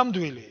 არამედ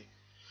ნამდვილი.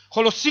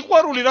 ხოლო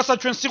სიყვარული, რასაც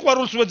ჩვენ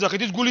სიყვარულს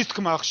ვეძახით, ის გულის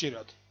თქმა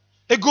ხშირად.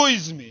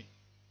 ეგოიზმი.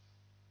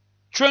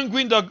 ჩვენ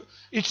გვინდა,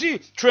 იცი,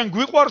 ჩვენ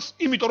გვიყვარს,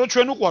 იმიტომ რომ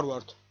ჩვენ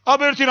უყვარვართ.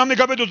 აბა ერთი რამე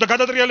გაბედოს და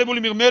გადატრიალებული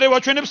მიღ, მე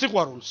ვაჩვენებ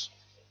სიყვარულს.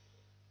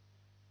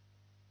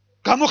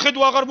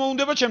 გამოხედვა აღარ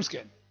მოუნდება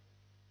ჩემსკენ.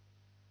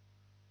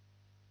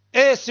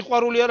 ეს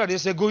სიყვარული არ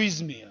არის, ეს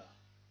ეგოიზმია.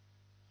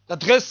 და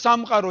დღეს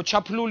სამყარო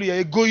ჩაფლულია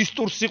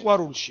ეგოისტურ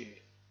სიყვარულში.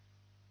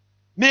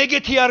 მე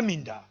ეგეთი არ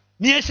მინდა,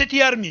 მე ესეთი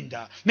არ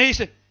მინდა, მე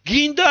ისე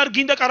გინდა არ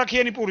გინდა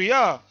კარაქიანი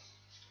პურია?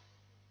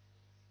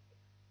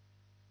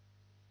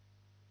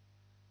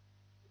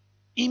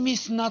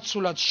 იმის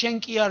ნაცვლად შენ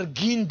კი არ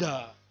გინდა,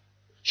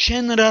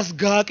 შენ რას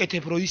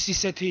გააკეთებ, რომ ის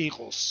ისეთი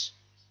იყოს?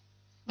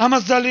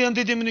 ამას ძალიან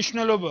დიდი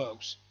მნიშვნელობა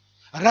აქვს.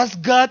 რას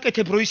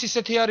გააკეთებ, რომ ის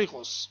ისეთი არ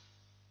იყოს?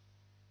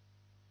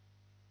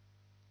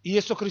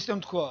 იესო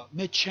ქრისტემ თქვა,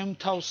 მე ჩემ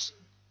თავს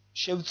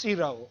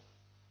შევწირავ.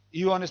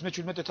 იოანეს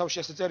მე-17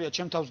 თავში ასე წერია,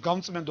 ჩემ თავს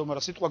გამწმენდო,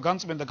 მაგრამ სიტყვა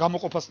გამწმენდა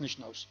გამოყოფას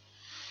ნიშნავს.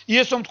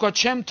 იესომ თქვა,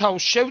 ჩემ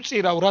თავს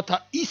შევწირავ, რათა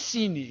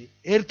ისინი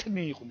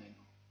ერთნი იყვნენ.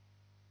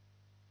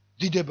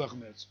 დიდება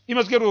ღმერთს.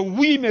 იმას გერო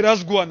ვიმე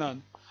რას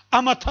გვანან,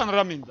 ამათან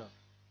რა მინდა.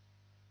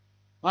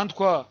 მან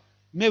თქვა,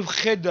 მე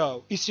ვხედავ,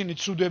 ისინი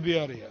ცუდები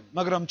არიან,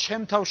 მაგრამ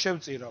ჩემ თავს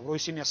შევწირავ, რომ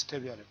ისინი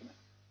ასეთები არ იყვნენ.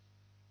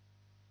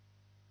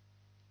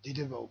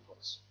 დიდება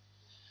უფალს.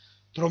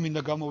 დრო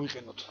მინდა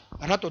გამოვიყენოთ.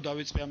 რატო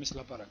დავიწყე ამის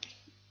ლაპარაკი?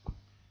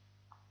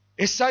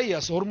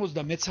 ესაიას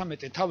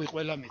 53 თავი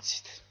ყველა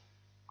მიცით.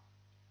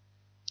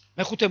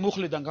 მეხუთე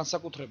მუხლიდან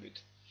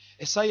განსაკუთრებით.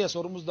 ესაიას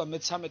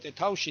 53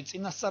 თავში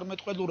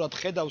წინასწარმეტყველურად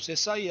ხედავს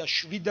ესაია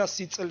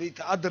 700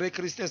 წლით ადრე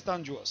ქრისტეს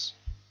ტანჯვას.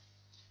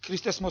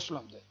 ქრისტეს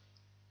მოსვლამდე.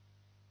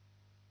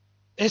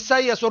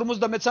 ესაიას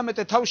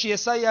 53 თავში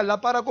ესაია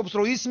ლაპარაკობს,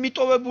 რომ ის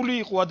მიტოვებული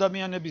იყო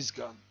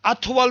ადამიანებისგან,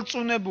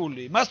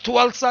 ათვალწუნებული, მას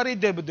თვალს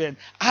არიდებდნენ,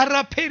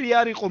 არაფერი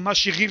არ იყო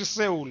მასში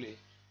ღირსეული.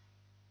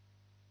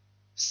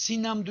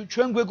 სინამდვილე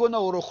ჩვენ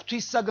გვეგონაო, რომ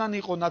ღვთისაგან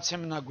იყო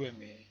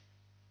ნაცემნაგვემი.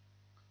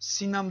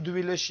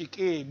 სინამდვილეში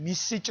კი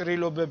მისი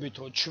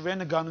ჭრილობებითო ჩვენ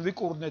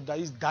განვიკურნეთ და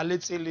ის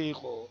დალეწილი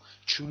იყო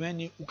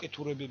ჩვენი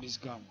უკეთურებების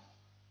გამო.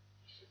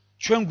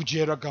 ჩვენ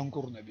გვჯერა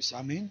განკურნების,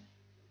 ამინ.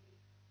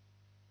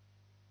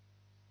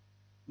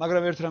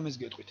 მაგრამ ერთ რამეს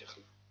გეტყვით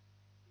ახლა.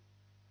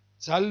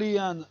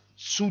 ძალიან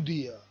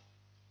ცუდია,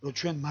 რომ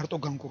ჩვენ მარტო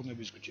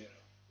განკურნების გვჯერა.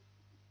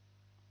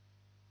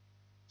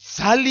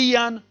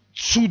 ძალიან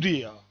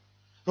ცუდია,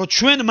 რომ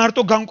ჩვენ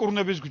მარტო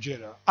განკურნების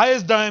გვჯერა. აი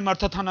ეს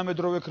დაემართა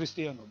თანამედროვე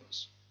ქრისტიანობას.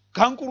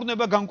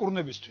 განკურნება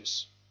განკურნებისთვის.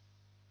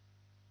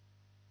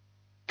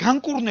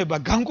 განკურნება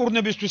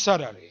განკურნებისთვის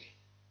არ არის.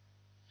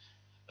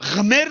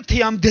 ღმერთი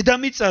ამ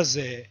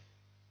დედამიწაზე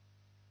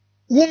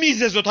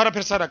უმიზეზოდ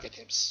არაფერს არ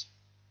აკეთებს.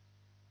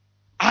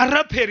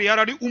 არაფერი არ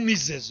არის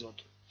უმიზეზოდ.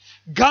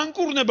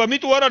 განკურნება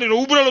მიტო არ არის,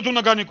 რომ უბრალოდ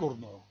უნდა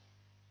განიკურნო.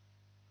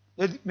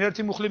 მე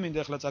ერთი მუხლი მინდა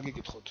ახლა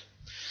წაგიკითხოთ.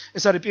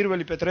 ეს არის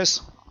პირველი პეტრეს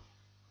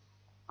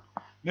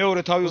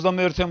მეორე თავი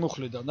 21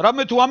 მუხლიდან.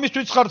 რამე თუ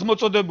ამისთვის ხართ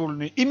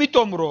მოწოდებულნი,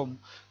 იმიტომ რომ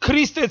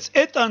ქრისტეც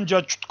ეტანჯა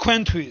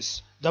თქვენთვის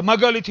და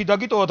მაგალითი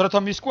დაგიტოვათ, რათა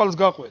მის კვალს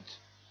გაყვეთ.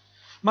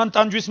 მან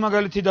ტანჯვის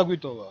მაგალითი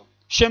დაგვიტოვა.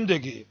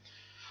 შემდეგი,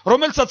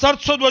 რომელსაც არც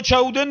ცოდვა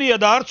ჩაუდენია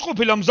და არც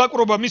ყოფილა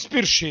მზაკრობა მის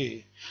პირში,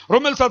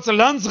 რომელსაც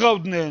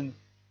ლანძღავდნენ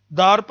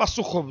და არ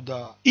პასუხობდა,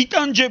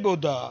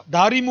 იტანჯებოდა და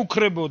არ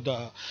იმუქრებოდა,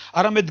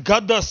 არამედ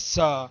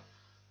გადასცა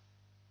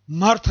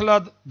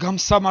მართლად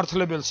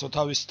გამსამართლებელსო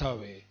თავის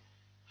თავი,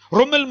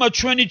 რომელმაც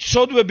ჩვენი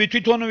ცოდვები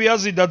თვითონვე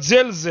აზიდა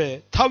ძელზე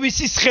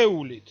თავისი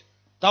სხეულით.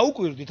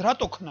 დაუკვირდით,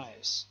 რატო ქნა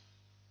ეს?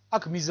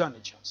 აქ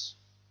მიზანი ჩანს.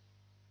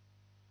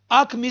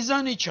 აქ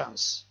მიზანი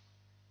ჩანს.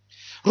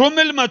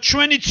 რომელმაც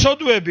ჩვენი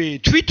ცოდვები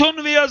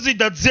თვითონვე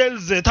აზიდა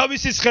ძელზე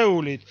თავისი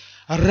სხეულით,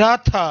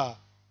 რათა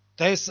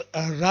და ეს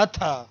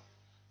რათა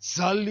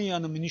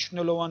ძალიან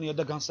მნიშვნელოვანია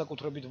და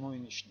განსაკუთრებით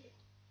მოინიშნეთ.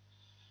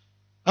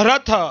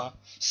 რათა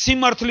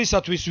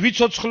სიმართლისათვის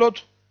ვიცოცხლოთ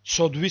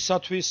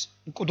ცოდვისათვის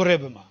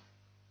მკვდრებმა.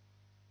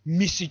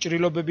 მისი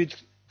ჭრილობებით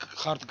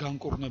ხართ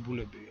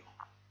განკურნებულებიო.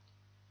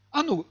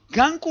 ანუ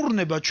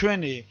განკურნება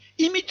ჩვენი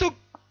იმიტომ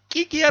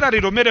კი არ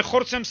არის რომ მე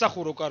ხორცს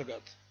ემსახურო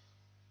კარგად.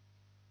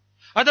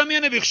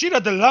 ადამიანები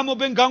ხშირად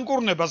ლამობენ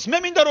განკურნებას. მე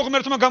მინდა რომ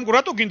ღმერთმა გამკურნოს.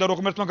 რატო გინდა რომ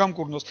ღმერთმა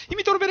გამკურნოს?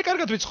 იმიტომ რომ მე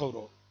კარგად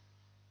ვიცხოვრო.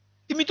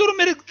 იმიტომ რომ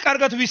მე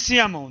კარგად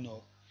ვისიამოვნო.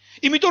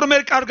 იმიტომ რომ მე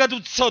კარგად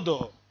ვცოდო.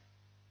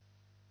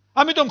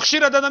 ამიტომ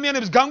ხშირად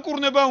ადამიანებს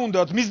განკურნება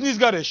უნდათ მიზნის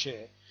გარეშე.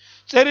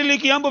 წერილი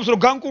კი ამბობს რომ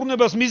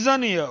განკურნებას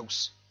მიზანი აქვს.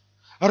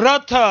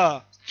 რათა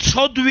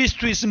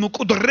ცოდვისთვის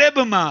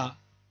მკვდრებმა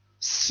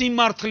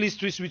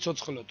სიმართლისთვის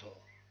ვიცოცხლოთო.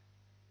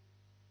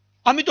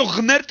 ამიტომ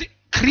ღმერთი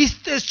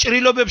ქრისტეს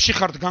ჭრილობებში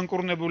ხართ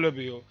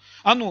განკურნებულებიო.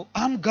 ანუ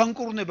ამ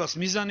განკურნებას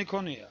მიზანი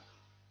ქონია.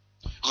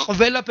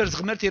 ყველაფერს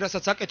ღმერთი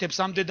რასაც აკეთებს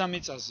ამ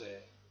დედამიწაზე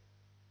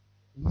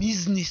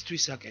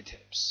მიზნისთვის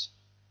აკეთებს.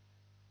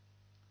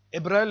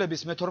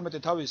 ებრაელების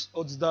მე-12 თავის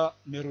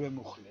 22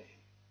 მუხლი.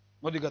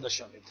 მოდი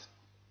გადაშალეთ.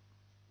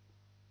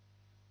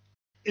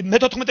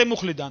 მე-14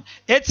 მუხლიდან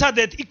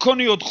ეცადეთ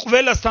იქონიოთ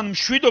ყველასთან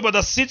მშვიდობა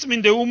და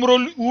სიწმინდე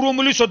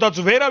ურომლისოდაც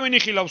ვერავინ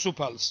იხილავს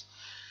უფალს.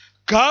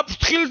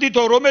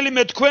 გაფრთხილდითო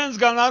რომელიმე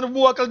თქვენსგან არ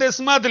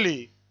მოაკლდეს მადლი.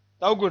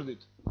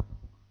 დაუკვირდით.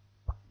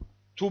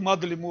 თუ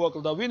მადლი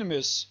მოაკლდა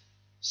ვინმეს,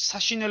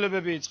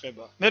 საშინელებები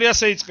იწყება. მე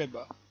ასე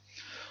იწყება.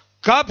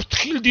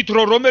 გაფრთხილდით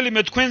რომ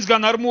რომელიმე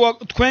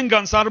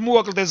თქვენგანს არ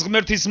მოაკლდეს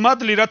ღმერთის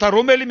მადლი, რათა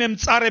რომელიმე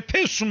მწარე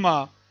ფესვმა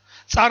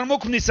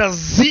წარმოქმნისა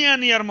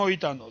ზიანი არ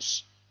მოიტანოს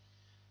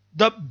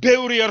და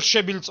ბევრი არ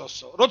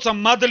შებილწოსო. როცა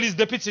მადლის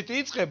დეფიციტი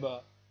იწყება,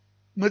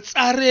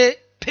 მწარე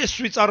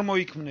ფესვი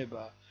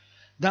წარმოიქმნება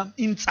და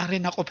იმ მწარე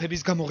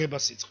ნაყოფების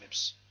გამოღებას იწყებს.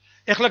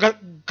 ეხლა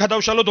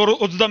გადავშალოთ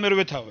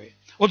 22 თავი,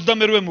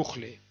 22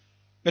 მუხლი,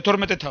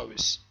 მე-12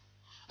 თავის.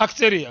 აქ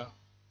წერია.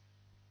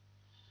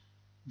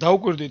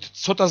 დაუკვირდით,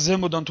 ცოტა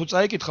ზემოდან თუ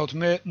წაიკითხავთ,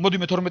 მოდი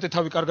მე-12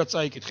 თავი კარგად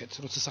წაიკითხეთ,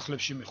 როცა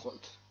სახლებში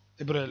მიხვალთ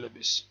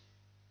ებრაელების.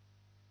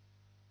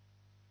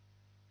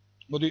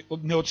 მოდი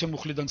მე-20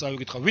 მუხლიდან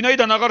წავიკითხავ.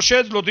 ვინაიდან აღარ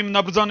შეეძლოთ იმ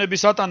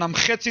ნაბრძანების ატანამ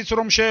ხეციც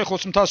რომ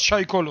შეეხოს მთას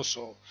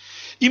ჩაიქოლოსო.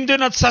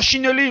 იმდენად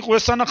საშინელი იყო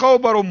ეს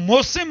სანახაობა, რომ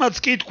მოსემაც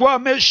კი თქვა,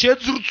 მე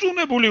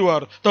შეძრწუნებული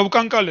ვარ და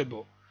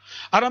ვკანკალებო.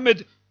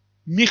 არამედ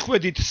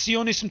მიხვედით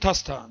სიონის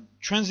მთასთან,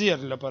 ჩვენზე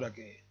არის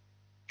ლაპარაკი.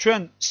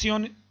 ჩვენ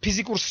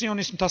ფიზიკურ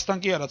სიონის მთასთან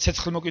კი არა,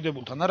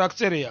 ცეცხლმოკიდებულთან, არა აქ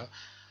წერია.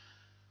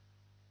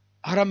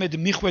 არამედ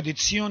მიხვედით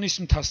სიონის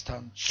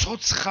მთასთან,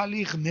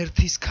 ცოცხალი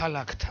ღმერთის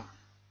ქალაქთან.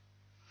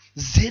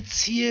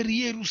 ზეციერ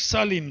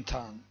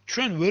იერუსალიმთან.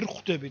 ჩვენ ვერ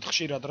ხვდებით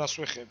ხშირად რას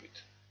ვეხებით.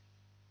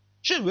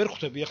 შენ ვერ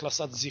ხვდები ახლა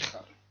სად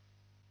ზიხარ.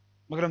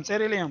 მაგრამ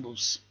წერილი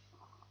ამბობს.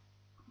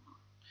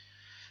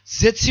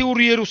 ზეციურ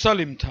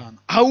იერუსალიმთან,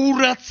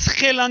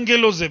 აურაცხელ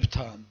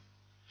ანგელოზებთან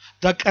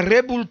და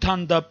კრებულთან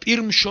და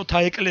პირმშოთა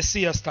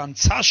ეკლესიასთან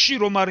ცაში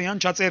რომ არიან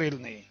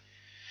ჩაწერილნი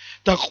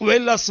და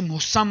ყველას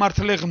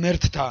მოსამართლე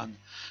ღმერთთან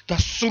და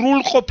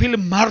სრულყოფილ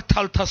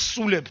მართალთა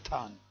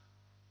სულებთან.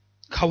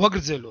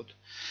 გავაგრძელოთ.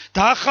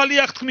 და ახალი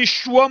აღთქმის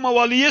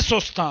შუამავალ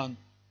იესოსთან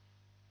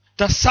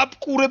და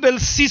საბკურებელ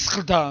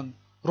სისხლთან,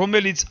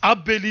 რომელიც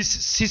აბელის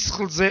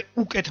სისხლზე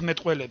უკეთ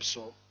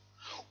მეტყველებსო.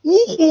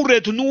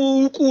 უყურეთ, ნუ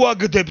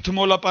უკუაგდებთ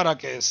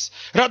მოლაპარაკეს,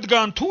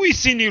 რადგან თუ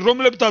ისინი,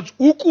 რომლებთაც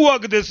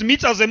უკუაგდეს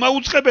მიწაზე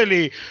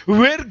მაუწყებელი,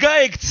 ვერ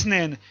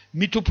გაექცნენ,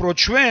 მით უფრო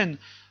ჩვენ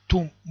თუ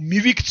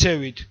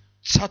მივიქცევით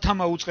ცათა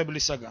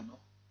მაუწყებლისაგანო.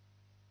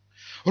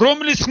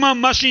 რომლის ხმა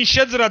მაშინ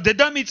შეძრა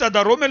დედამიწა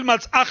და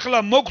რომელმაც ახლა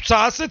მოგცა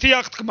ასეთი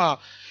აღთქმა,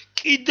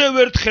 კიდევ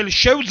ერთხელ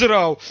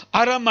შევძრავ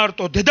არა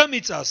მარტო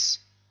დედამიწას,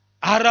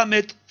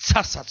 არამედ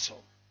ცასაცო.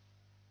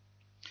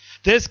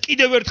 და ეს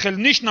კიდევ ერთხელ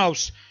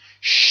ნიშნავს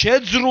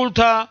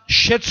შეძრულთა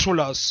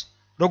შეცვლას,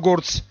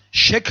 როგორც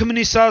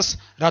შექმნისას,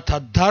 რათა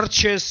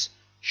დარჩეს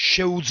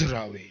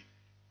შეუძრავი.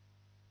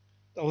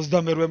 და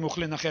 22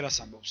 მუხლი ნახე რას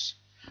ამბობს.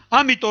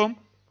 ამიტომ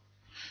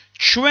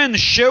ჩვენ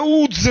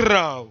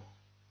შეუძრავ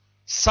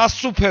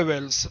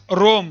სასუფეველს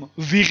რომ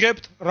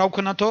ვიღებთ, რა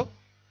ვქნათო?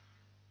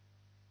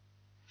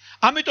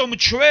 ამიტომ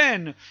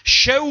ჩვენ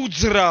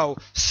შეუძრავ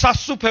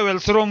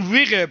სასუფეველს რომ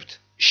ვიღებთ,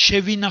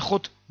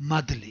 შევინახოთ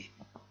მადლი.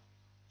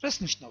 რას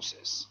ნიშნავს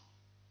ეს?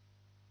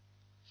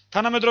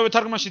 თანამედროვე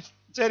თარგმანში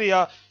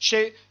წერია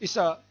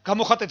ისა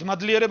გამოხატეთ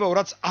მადლიერება,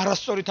 რაც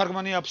არასწორი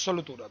თარგმანია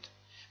აბსოლუტურად.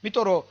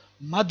 იმიტომ რომ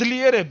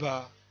მადლიერება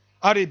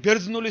არის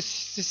ბერძნული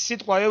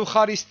სიტყვა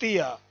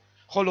ევხარისტია,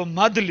 ხოლო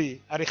მადლი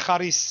არის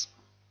ხარის.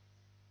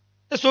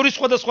 ეს ორი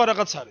სხვადასხვა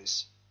რაღაც არის.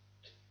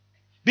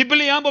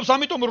 ბიბლია ამბობს,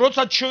 ამიტომ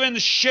როცა ჩვენ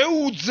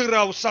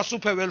შეუძრავ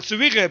სასუფეველს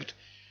ვიღებთ,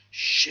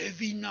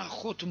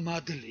 შევინახოთ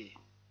მადლი,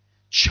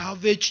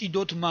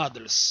 ჩავეჭიდოთ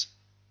მადლს.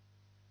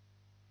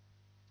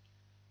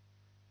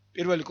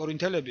 პირველი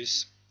კორინთელების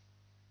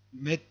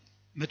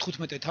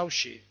მე-15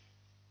 თავში,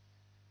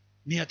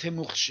 მე-10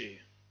 მუხლში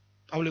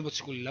პავლე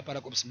მოციქული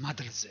ლაპარაკობს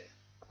მადლზე.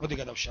 მოდი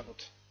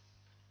გადავშალოთ.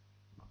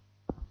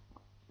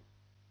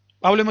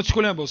 პავლე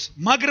მოციქული ამბობს,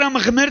 მაგრამ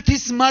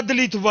ღმერთის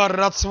მადლით ვარ,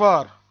 რაც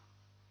ვარ.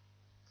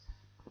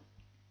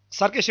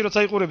 სარკეში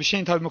როცა იყურები,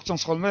 შენი თავი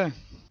მოგწონს ხოლმე?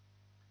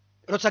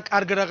 როცა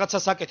კარგ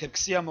რაღაცას აკეთებ,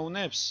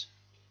 ქსიამოვნებს?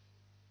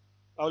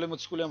 პავლე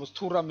მოციქული ამბობს,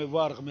 თუ რამე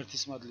ვარ,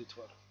 ღმერთის მადლით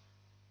ვარ.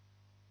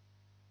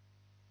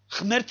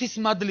 ღმერთის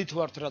მადლით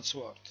ვართ, რაც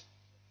ვართ.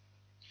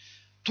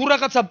 თუ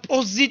რაღაცა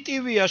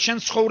პოზიტივია შენ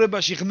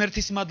ცხოვრებაში,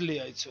 ღმერთის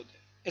მადლია, იცოდე.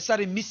 ეს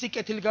არის მისი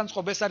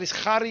კეთილგანწყობა, ეს არის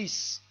ხარის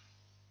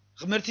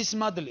ღმერთის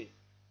მადლი.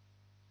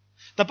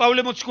 და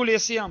პავლე მოციქული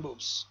ესე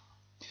ამბობს.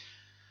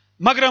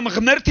 მაგრამ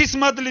ღმერთის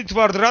მადლით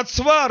ვარ, რაც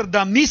ვარ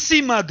და მისი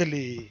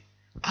მადლი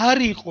არ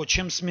იყო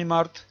ჩემს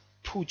მიმართ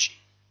ფუჭი.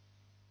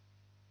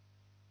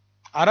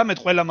 არამედ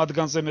ყველა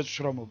მათგანზე მე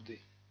ვშრომობდი.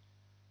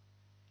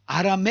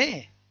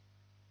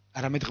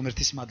 არამედ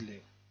ღმერთის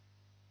მადლია.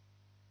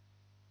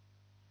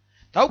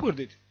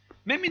 დაუკვირდით,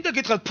 მე მინდა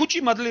გითხრათ, ფუჭი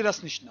მადლი რას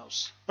ნიშნავს?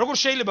 როგორ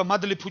შეიძლება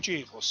მადლი ფუჭი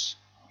იყოს?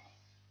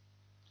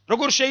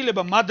 როგორ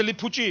შეიძლება მადლი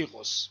ფუჭი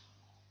იყოს?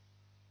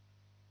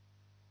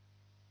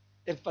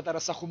 ერთ პატარა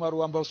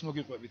სახუმარო ამბავს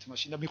მოგიყვებით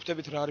მაშინ და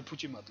მიხვდებით რა არის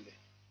ფუჭი მადლი.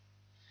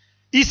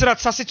 ის რაც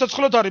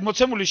სასიცოცხლოდ არის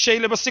მოცემული,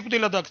 შეიძლება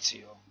სიკვდილად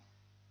აქციო.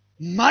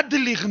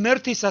 მადლი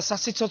ღმერთისა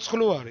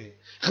სასიცოცხლო არის.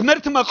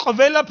 ღმერთმა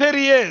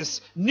ყველაფერი ეს,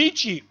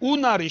 ნიჭი,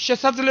 უნარი,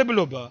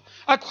 შესაძლებლობა,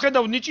 აქ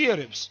ხედავ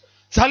ნიჭიერებს,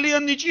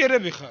 ძალიან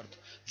ნიჭიერები ხართ,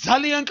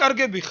 ძალიან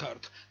კარგები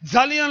ხართ,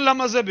 ძალიან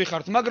ლამაზები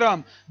ხართ, მაგრამ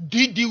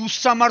დიდი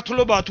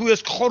უსამართლობაა თუ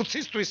ეს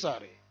ხორცისთვის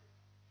არის.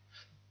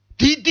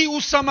 დიდი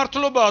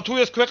უსამართლობაა თუ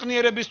ეს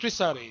ქვეყნიერებისთვის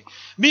არის.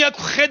 მე აქ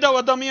ხედავ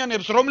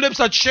ადამიანებს,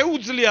 რომლებსაც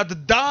შეუძლიათ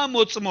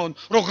დაამოწმონ,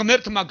 რომ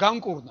ღმერთმა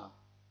განკურნა.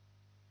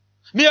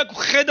 მე აქ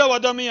ხედავ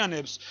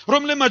ადამიანებს,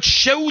 რომლებმაც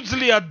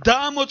შეუძლიათ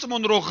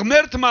დაამოწმონ, რომ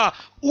ღმერთმა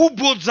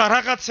უბოძა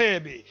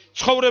რაღაცეები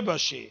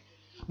ცხოვრებაში,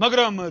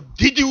 მაგრამ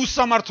დიდი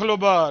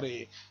უსამართლობა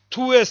არის.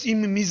 თუ ეს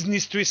იმ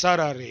მიზნისთვის არ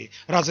არის,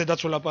 რაზედაც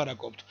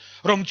ვლაპარაკობთ,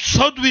 რომ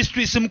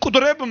ცოდვისთვის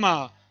მკვდრებმა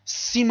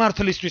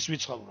სიმართლისთვის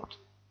ვიცხოვროთ.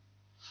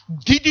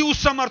 დიდი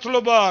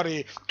უსამართლობა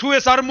არის, თუ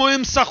ეს არ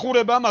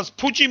მოემსახურება ამას,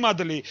 ფუჭი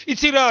მადლი.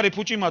 იცი რა არის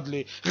ფუჭი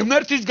მადლი?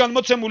 ღმერთისგან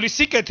მოცემული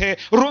სიკეთე,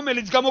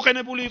 რომელიც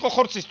გამოყენებული იყო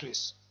ხორცისთვის.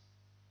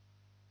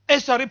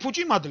 ეს არის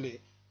ფუჭი მადლი.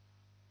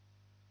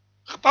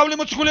 პავლე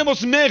მოციქული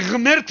ამბობს, მე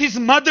ღმერთის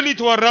მადლით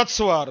ვარ, რაც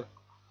ვარ,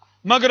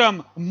 მაგრამ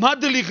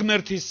მადლი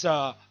ღმერთისა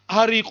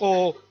არ იყო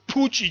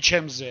ფუჭი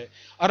ჩემზე,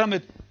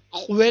 არამედ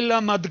ყველა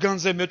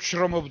მათგანზე მე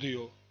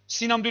ვშრომობდიო.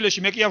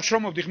 სინამდვილეში მე კი არ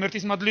ვშრომობდი,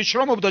 ღმერთის მადლით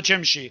შრომობდა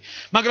ჩემში,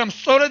 მაგრამ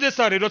სწორედ ეს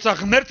არის, როცა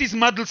ღმერთის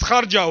მადლს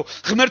ხარჯავ,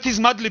 ღმერთის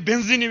მადლი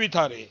ბენზინივით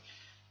არის.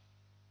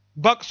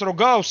 ბაკს რო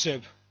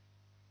გაავსებ,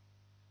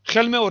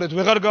 ხელმეორედ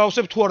ვეღარ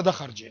გაავსებ თუ არ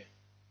დახარჯე.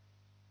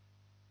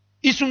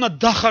 ის უნდა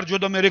დახარჯო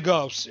და მე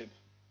გაავსებ.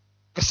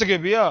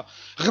 გასაგებია?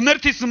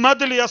 ღმერთის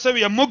მადლი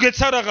ასევეა,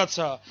 მოგეცა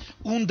რაღაცა,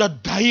 უნდა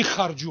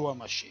დაიხარჯო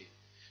ამაში.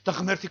 და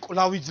ღმერთი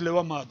კვლავ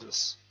იძლევა მადლს.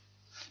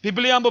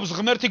 ბიბლია ამბობს,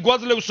 ღმერთი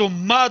გვაძლევსო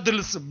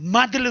მადლს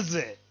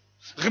მადლზე.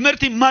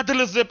 ღმერთი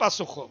მადლზე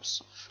პასუხობს.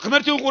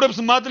 ღმერთი უყურებს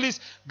მადლის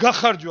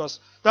გახარჯვას.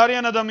 და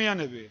არიან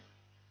ადამიანები,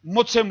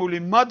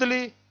 მოცემული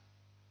მადლი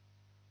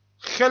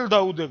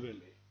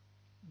ხელდაუდებელი,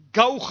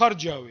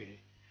 გაუხარჯავი,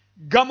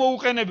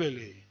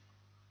 გამოუყენებელი.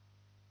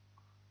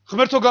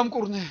 ღმერთო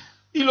გამკურნე,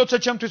 ილოცე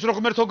ჩემთვის რომ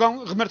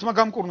ღმერთმა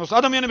გამკურნოს.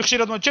 ადამიანები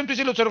ხშირად მომწონს, ჩემთვის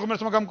ილოცე რომ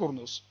ღმერთმა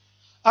გამკურნოს.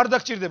 არ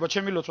დაგჭირდება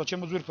ჩემი ლოცვა,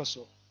 ჩემო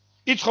ძვირფასო.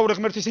 იცხოვრე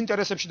ღმერთის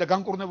ინტერესებში და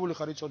განკურნებული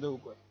ხარ, იცოდე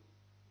უკვე.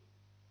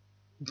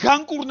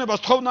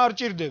 განკურნებას თხოვნა არ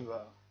ჭირდება.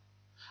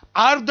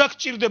 არ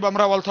დაგჭირდება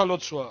მრავალთა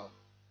ლოცვა.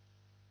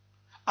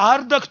 არ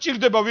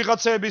დაგჭირდება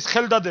ვიღაცეების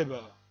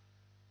ხელდადება.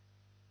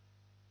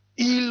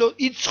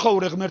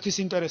 იცხოვრე ღმერთის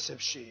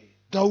ინტერესებში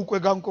და უკვე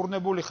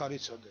განკურნებული ხარ,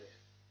 იცოდე.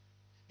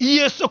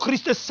 იესო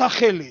ქრისტეს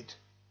სახელით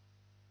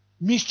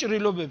მის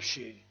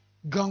ჭრილობებში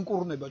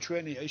განკურნება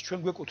ჩვენია, ის ჩვენ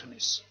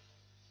გვეკუთვნის.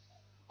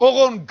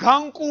 ოღონ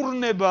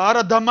განკურნება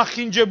არა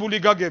დამახინჯებული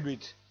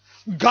გაგებით,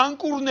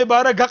 განკურნება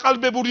არა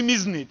გაყალბებული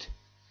მიზნით,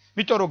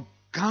 იმიტომ რომ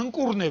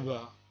განკურნება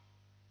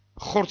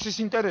ხორცის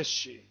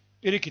ინტერესში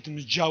პირიქით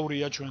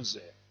მსჯავრია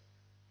ჩვენზე.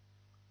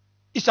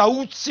 ის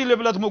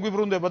აუცილებლად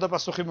მოგვიბრუნდება და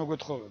პასუხი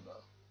მოგვეთხოვება.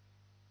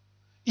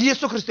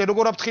 იესო ქრისტე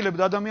როგორ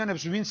აფრთხილებდა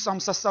ადამიანებს, ვინც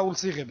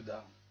სამსასწაულს იღებდა.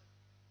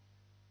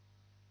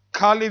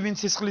 ქალი ვინც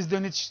სისხლის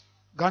დენით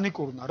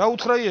განიკურნა, რა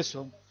უთხრა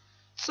იესომ?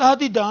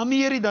 წადი და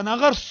ამიერიდან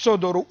აღარ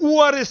სწოდო, რომ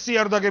უარესი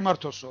არ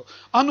დაგემართოსო.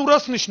 ანუ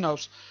რას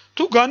ნიშნავს?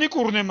 თუ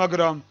განიკურნე,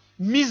 მაგრამ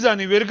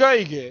მიზანი ვერ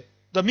გაიგე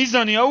და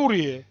მიზანი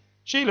აურიე,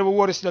 შეიძლება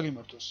უარესი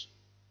დაგემართოს.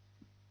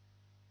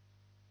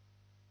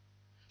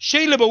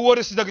 შეიძლება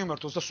უარესი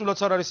დაგემართოს და სულაც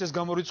არ არის ეს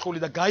გამორიცხული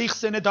და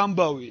გაიხსენეთ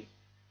ამბავი.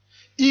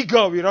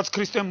 იგავი რაც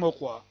ქრისტემ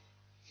მოყვა.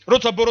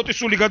 როცა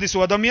ბოროტისული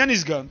გადისო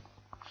ადამიანისგან,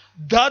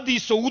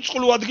 დადისო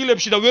უწყლო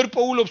ადგილებში და ვერ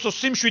პოულობსო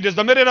სიმშვიდეს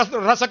და მე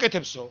რას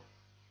აკეთებსო?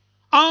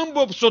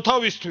 ამბობსო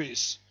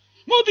თავისთვის.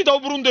 მოდი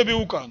დავბრუნდები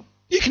უკან.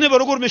 იქნება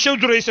როგორმე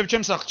შევძვრე ისევ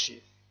ჩემს სახლში.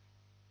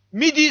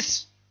 მიდის,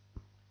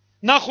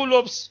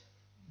 ნახულობს,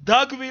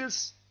 დაგვილს,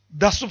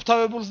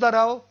 დასუფთავებულს და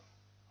რაო?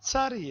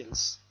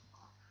 ცარიელს.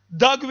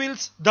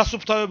 დაგვილს,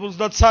 დასუფთავებულს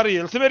და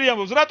ცარიელს. მე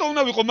ამბობს, რატო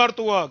უნდა ვიყო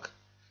მარტო აქ?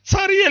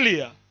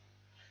 ცარიელია.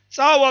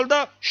 წავალ და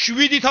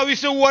 7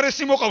 თავისე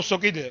უარესი მოყავსო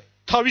კიდე,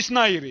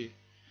 თავისნაირი.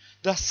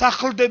 და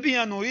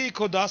სახლდებიანო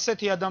იქო და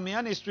ასეთი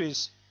ადამიანისთვის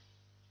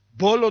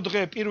ბოლო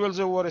დღე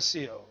პირველზე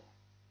უარესიაო.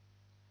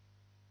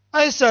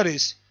 აი ეს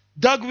არის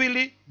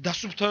დაგვილი,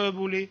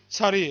 დასუფთავებული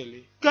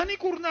ცარიელი.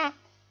 განიკურნა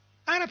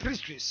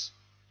არაფრისთვის.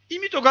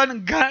 იმიტომ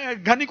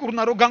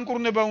განიკურნა რომ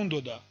განკურნება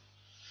უნდოდა.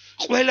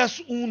 ყველას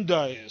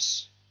უნდა ეს.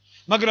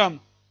 მაგრამ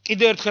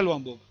კიდე ერთხელ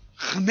ვამბობ,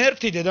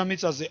 ღმერთი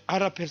დედამიწაზე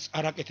არაფერს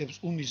არ აკეთებს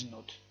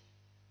უმიზნოდ.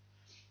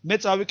 მე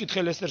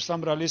წავიკითხე ლესტერ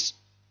სამრალის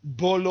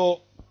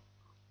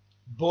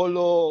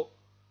ბოლო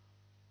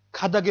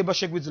ქადაგება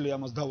შეგვიძლია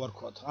ამას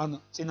დავარქვათ, ან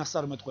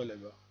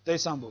წინასწარმეტყველება. და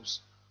ის ამბობს,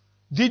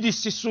 დიდი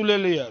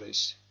სისულელი არის,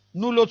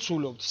 ნუ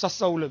ლოცულობთ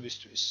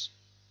სასწაულებისთვის.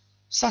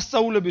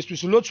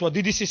 სასწაულებისთვის ლოცვა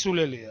დიდი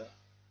სისულელია.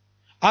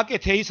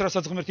 აკეთე ის,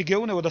 რასაც ღმერთი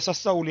გეუბნება და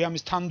სასწაული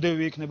ამის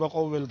თანმდევი იქნება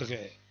ყოველ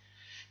დღე.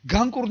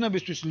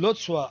 განკურნებისთვის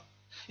ლოცვა,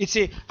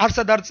 იცი,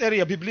 არსად არ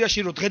წერია ბიბლიაში,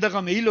 რომ დღე და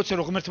ღამე ილოცე,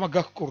 რომ ღმერთმა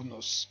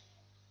გაგკურნოს.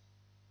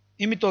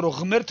 იმიტომ რომ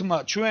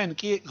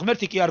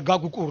ღმერთი კი არ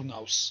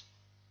გაგუკურნავს.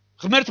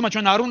 ღმერთმა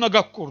ჩვენ არ უნდა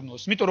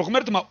გაგკურნოს, იმიტომ რომ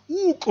ღმერთმა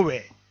უკვე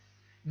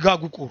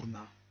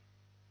გაგუკურნა.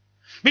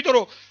 იმიტომ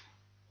რომ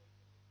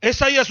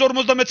ესაიას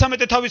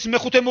 53 თავის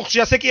მე-5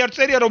 მუხლში ასე კი არ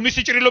წერია, რომ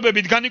მისი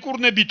ჭრილობებით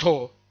განიკურნებითო.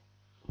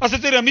 ასე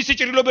წერია, მისი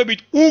ჭრილობებით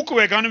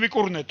უკვე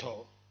განვიკურნეთო.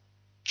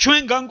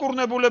 ჩვენ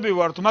განკურნებულები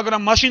ვართ,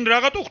 მაგრამ მაშინ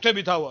რაღაცა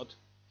ხვდებით ავად.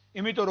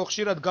 იმიტომ რომ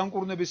ხშირად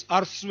განკურნების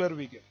არსს ვერ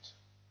ვიგებთ.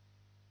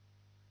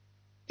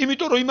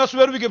 იმიტომ რომ იმას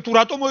ვერ ვიგებთ, თუ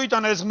რატომ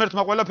მოიტანა ეს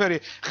ღმერთმა ყველაფერი.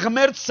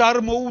 ღმერთს არ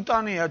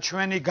მოუტანია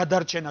ჩვენი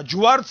გადარჩენა.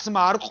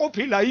 ჯვარცმა არ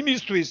ყოფილა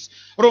იმისთვის,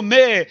 რომ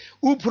მე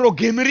უფრო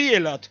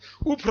გემრიელად,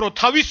 უფრო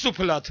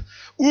თავისუფლად,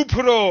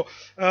 უფრო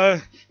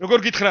როგორ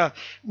გითხრა,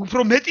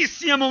 უფრო მეტი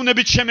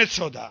სიამოვნებით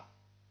შემეცოდა.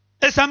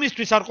 ეს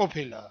ამისთვის არ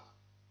ყოფილა.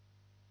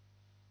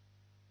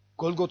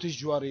 გოლგოთის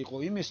ჯვარი იყო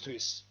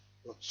იმისთვის,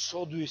 რომ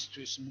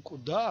ცოდვისთვის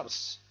მკვდარს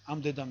ამ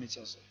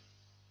დედამიწაზე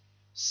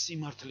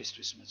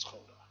სიმართლისთვის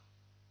მეცხოვრა.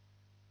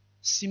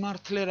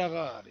 სიმართლე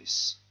რაღა არის?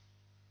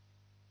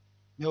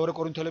 მეორე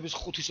კორინთელების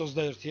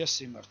 5:21-ია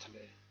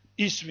სიმართლე.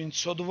 ის ვინ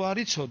ცოდვა არ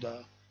იცოდა,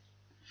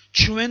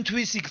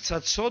 ჩვენთვის იქცა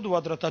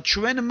ცოდვად, რათა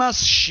ჩვენ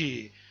მასში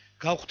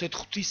გავხდეთ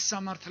ღვთის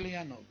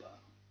სამართლიანობა.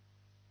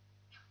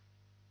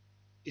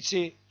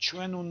 იცი,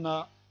 ჩვენ უნდა,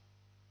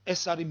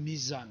 ეს არის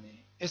მიზანი.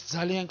 ეს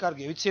ძალიან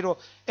კარგია. ვიცი რომ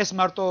ეს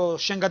მარტო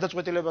შენ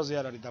გადაწყვეტილებაზე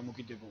არ არის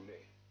დამოკიდებული.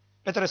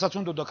 პეტრესაც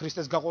უნდოდა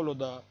ქრისტეს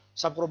გაყოლოდა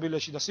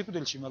საპყრობილეში და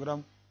სიკვდილში, მაგრამ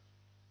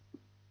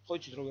ხო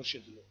იცით რომ ვერ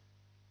შეძლო.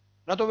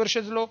 რატო ვერ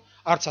შეძლო?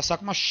 არც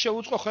ასაკმაში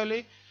შეუწყო ხელი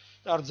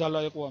და არ ძალა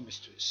იყო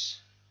ამისთვის.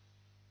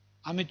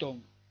 ამიტომ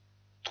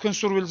თქვენ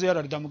სურვილზე არ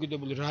არის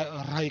დამოკიდებული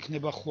რა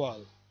იქნება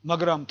ხვალ,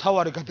 მაგრამ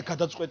თავარი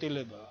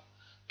გადაწყვეტილება,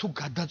 თუ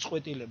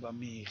გადაწყვეტილება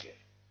მიიღე,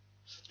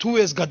 თუ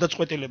ეს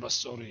გადაწყვეტილება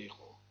სწორი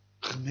იყო,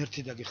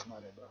 ღმერთი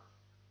დაგეხმარება.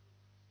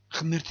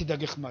 ღმერთი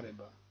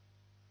დაგეხმარება.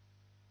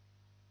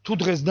 თუ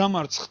დღეს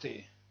დამარცხდი,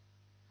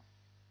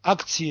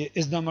 აქციე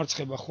ეს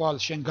დამარცხება ხვალ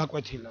შენ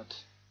გაკვეთილად.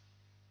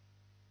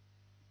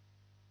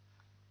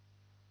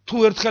 თუ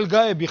ერთხელ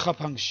გაები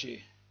ხაფანგში,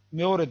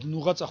 მეორედ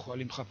ნუღაცა ხვალ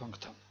იმ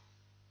ხაფანგთან.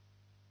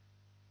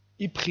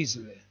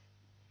 იფხიზლე.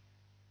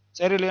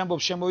 წერილი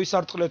ამბობს,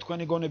 შემოისარტყლე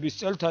თქვენი გონების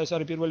წელთა, ეს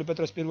არის 1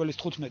 პეტრეს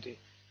 1:15.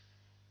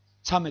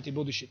 13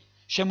 ბოდიშით.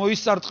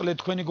 შემოისარტყლე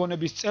თქვენი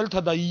გონების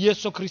წელთა და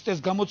იესო ქრისტეს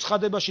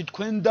გამოცხადებაში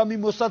თქვენ და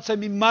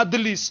მიმოსაცემი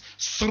მადლის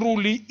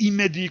სრული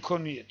იმედი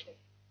იქონიეთო.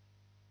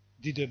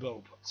 დიდება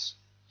უფალს.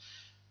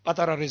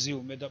 პატარა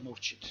რეზიუმე და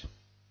მოვჭით.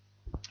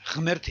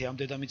 ღმერთი ამ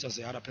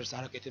დედამიწაზე არაფერს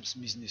არ აკეთებს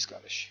მიზნის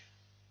გარეშე.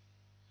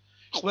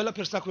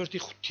 ყველაფერს აქვს ერთი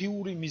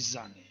ღვთიური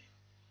მიზანი.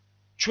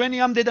 ჩვენი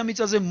ამ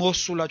დედამიწაზე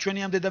მოსულა,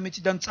 ჩვენი ამ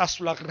დედამიწიდან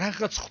წასვლა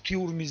რაღაც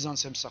ღვთიურ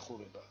მიზანს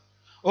ემსახურება.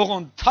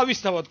 ოღონდ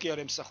თავისთავად კი არ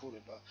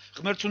ემსახურება.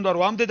 ღმერთს უნდა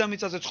რომ ამ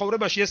დედამიწაზე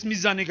ცხოვრებაში ეს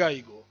მიზანი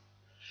გაიგო.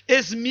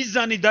 ეს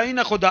მიზანი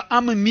დაინახო და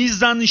ამ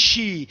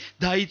მიზანში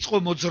დაიწყო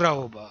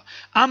მოძრაობა.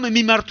 ამ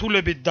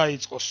მიმართულებით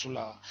დაიწყო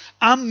სვლა.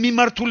 ამ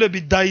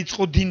მიმართულებით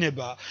დაიწყო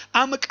დინება.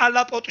 ამ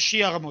კალაპოტში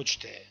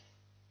აღმოჩნდე.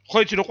 ხო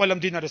იცი რომ ყველა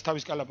მდინარეს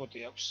თავის კალაპოტი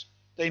აქვს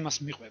და იმას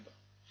მიყვება.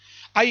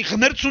 აი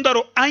ღმერთს უნდა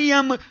რომ აი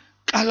ამ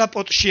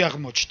კალაპოტში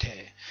აღმოჩნდე.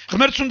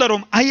 ღმერთს უნდა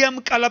რომ აი ამ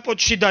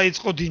კალაპოტში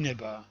დაიწყო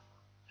დინება.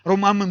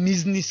 რომ ამ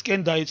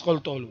მიზნისკენ დაიწყო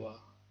ლტოლვა.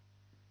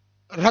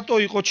 რატო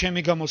იყო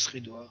ჩემი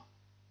გამოსყიდვა?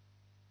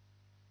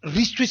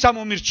 რისთვის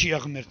ამომირჩია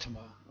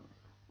ღმერთმა?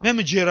 მე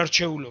მჯერა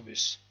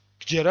რჩეულობის.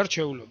 გჯერა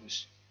რჩეულობის.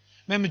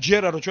 მე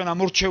მჯერა რომ ჩვენ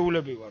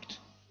ამორჩეულები ვართ.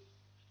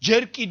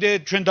 ჯერ კიდე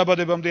ჩვენ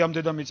დაბადებამდე ამ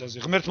დედამიწაზე.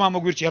 ღმერთმა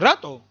მოგვირჩია.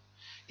 რატო?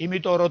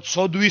 იმიტომ რომ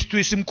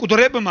ცოდვისთვის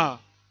მკვდრებმა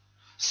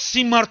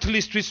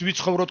სიმართლისთვის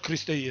ვიცხოვროთ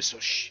ქრისტე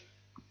იესოში.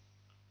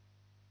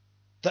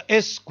 და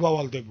ეს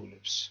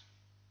გვავალდებულებს.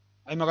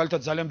 აი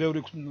მაგალითად ძალიან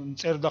ბევრი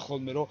წერდა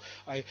ხოლმე რომ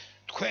აი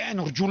თქვენ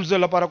რჯულზე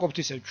ლაპარაკობთ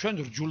ისე, ჩვენ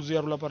რჯულზე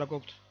არ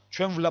ვლაპარაკობთ.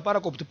 ჩვენ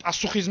ვლაპარაკობთ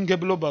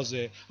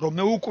პასუხისმგებლობაზე, რომ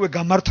მე უკვე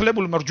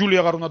გამართლებულმა რჯული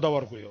აღარ უნდა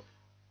დავარღვიო.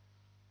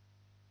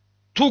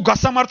 თუ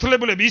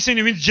გასამართლებლები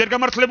ისინი ვინც ჯერ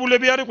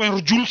გამართლებულები არიყვენ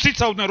რჯულს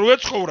იცავდნენ რომ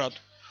ეცხოვრათ,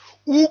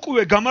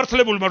 უკვე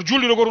გამართლებულმა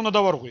რჯული როგორ უნდა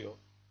დავარღვიო.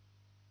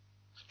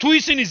 თუ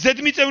ისინი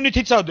ზედმიწევნით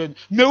იცავდნენ,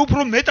 მე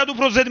მეტად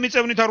უფრო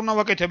ზედმიწევნით არ უნდა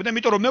ვაკეთებდე,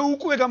 იმიტომ რომ მე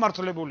უკვე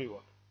გამართლებული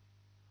ვარ.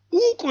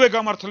 უკვე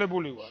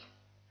გამართლებული ვარ.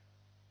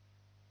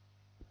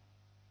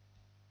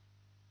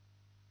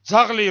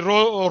 ძაღლი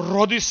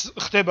როდის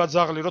ხდება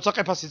ძაღლი, როცა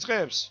ყეფას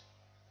იწყებს?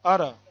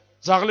 არა,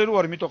 ძაღლი რო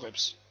არ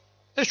მიტოყებს.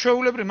 ეს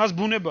ჩვეულებრივ მას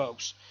ბუნება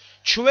აქვს.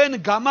 ჩვენ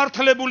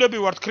გამართლებულები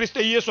ვართ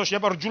ქრისტე იესოში,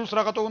 აბა რჯულს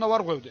რაღაცა უნდა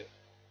ვარღვევდე.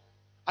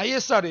 აი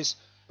ეს არის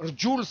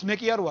რჯულს მე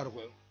კი არ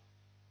ვარღვევ.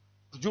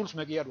 რჯულს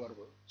მე კი არ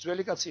ვარღვევ.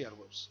 ძველი კაცი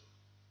არღვევს.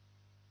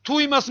 თუ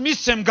იმას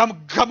მისცემ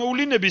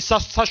გამოვლინების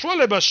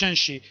საშუალებას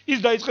შენში, ის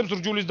დაიწყებს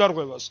რჯულის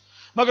დარღვევას.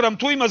 მაგრამ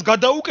თუ იმას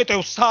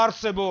გადაუკეტევს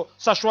საარსებო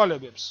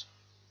საშუალებებს,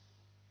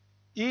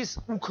 ის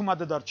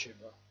უქმად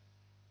დარჩება.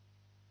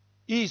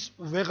 ის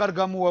ვეღარ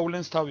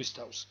გამოავლენს თავის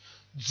თავს.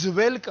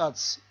 ძველ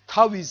კაცს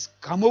თავის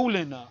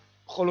გამოვლენა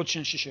მხოლოდ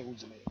შენში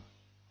შეუძლია.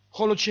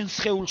 მხოლოდ შენ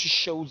სხეულში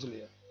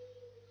შეუძლია.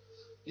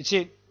 იცი,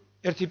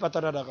 ერთი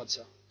პატარა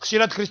რაღაცა.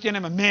 ხშირად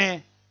ქრისტიანებმა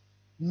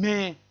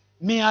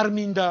მე არ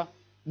მინდა,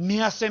 მე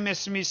ასე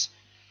მესმის,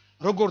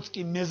 როგორც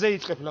კი მეზე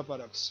იწყებ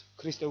ლაპარაკს,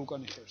 ქრისტე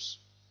უკან იხევს.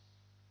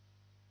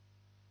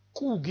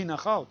 კუ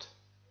გინახავთ?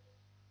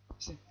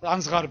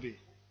 ანზღარბი.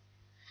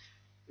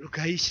 რო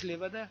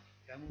გაიშლება და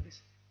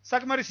გამოდის.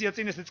 საკმარისია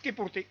წინ ეს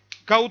წკიპურტი,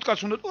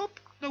 გაუტკაცუნოთ,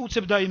 და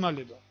უცებ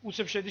დაიმალება,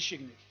 უცებ შედის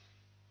შიგნით.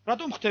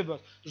 რატომ ხდება?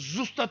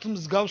 ზუსტად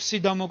მსგავსი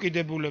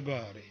დამოკიდებულება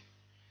არის.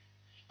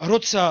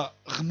 როცა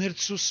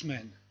ღმერთს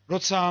უსმენ,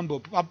 როცა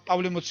ამბობ,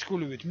 პავლე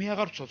მოციქულივით, მე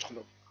აღარ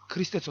ვცოცხლობ,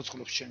 ქრისტე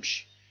ცოცხლობს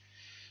ჩემში.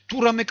 თუ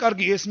რამე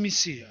კარგი ეს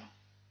მისია.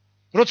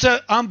 როცა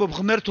ამბობ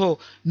ღმერთო,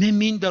 მე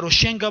მინდა რომ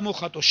შენ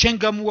გამოხატო, შენ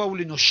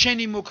გამოავლინო,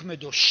 შენი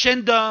მოქმედო, შენ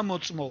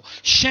დაამოწმო,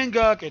 შენ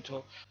გააკეთო.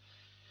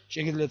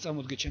 შეგიძლიათ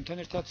წამოდგეთ ჩემთან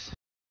ერთად.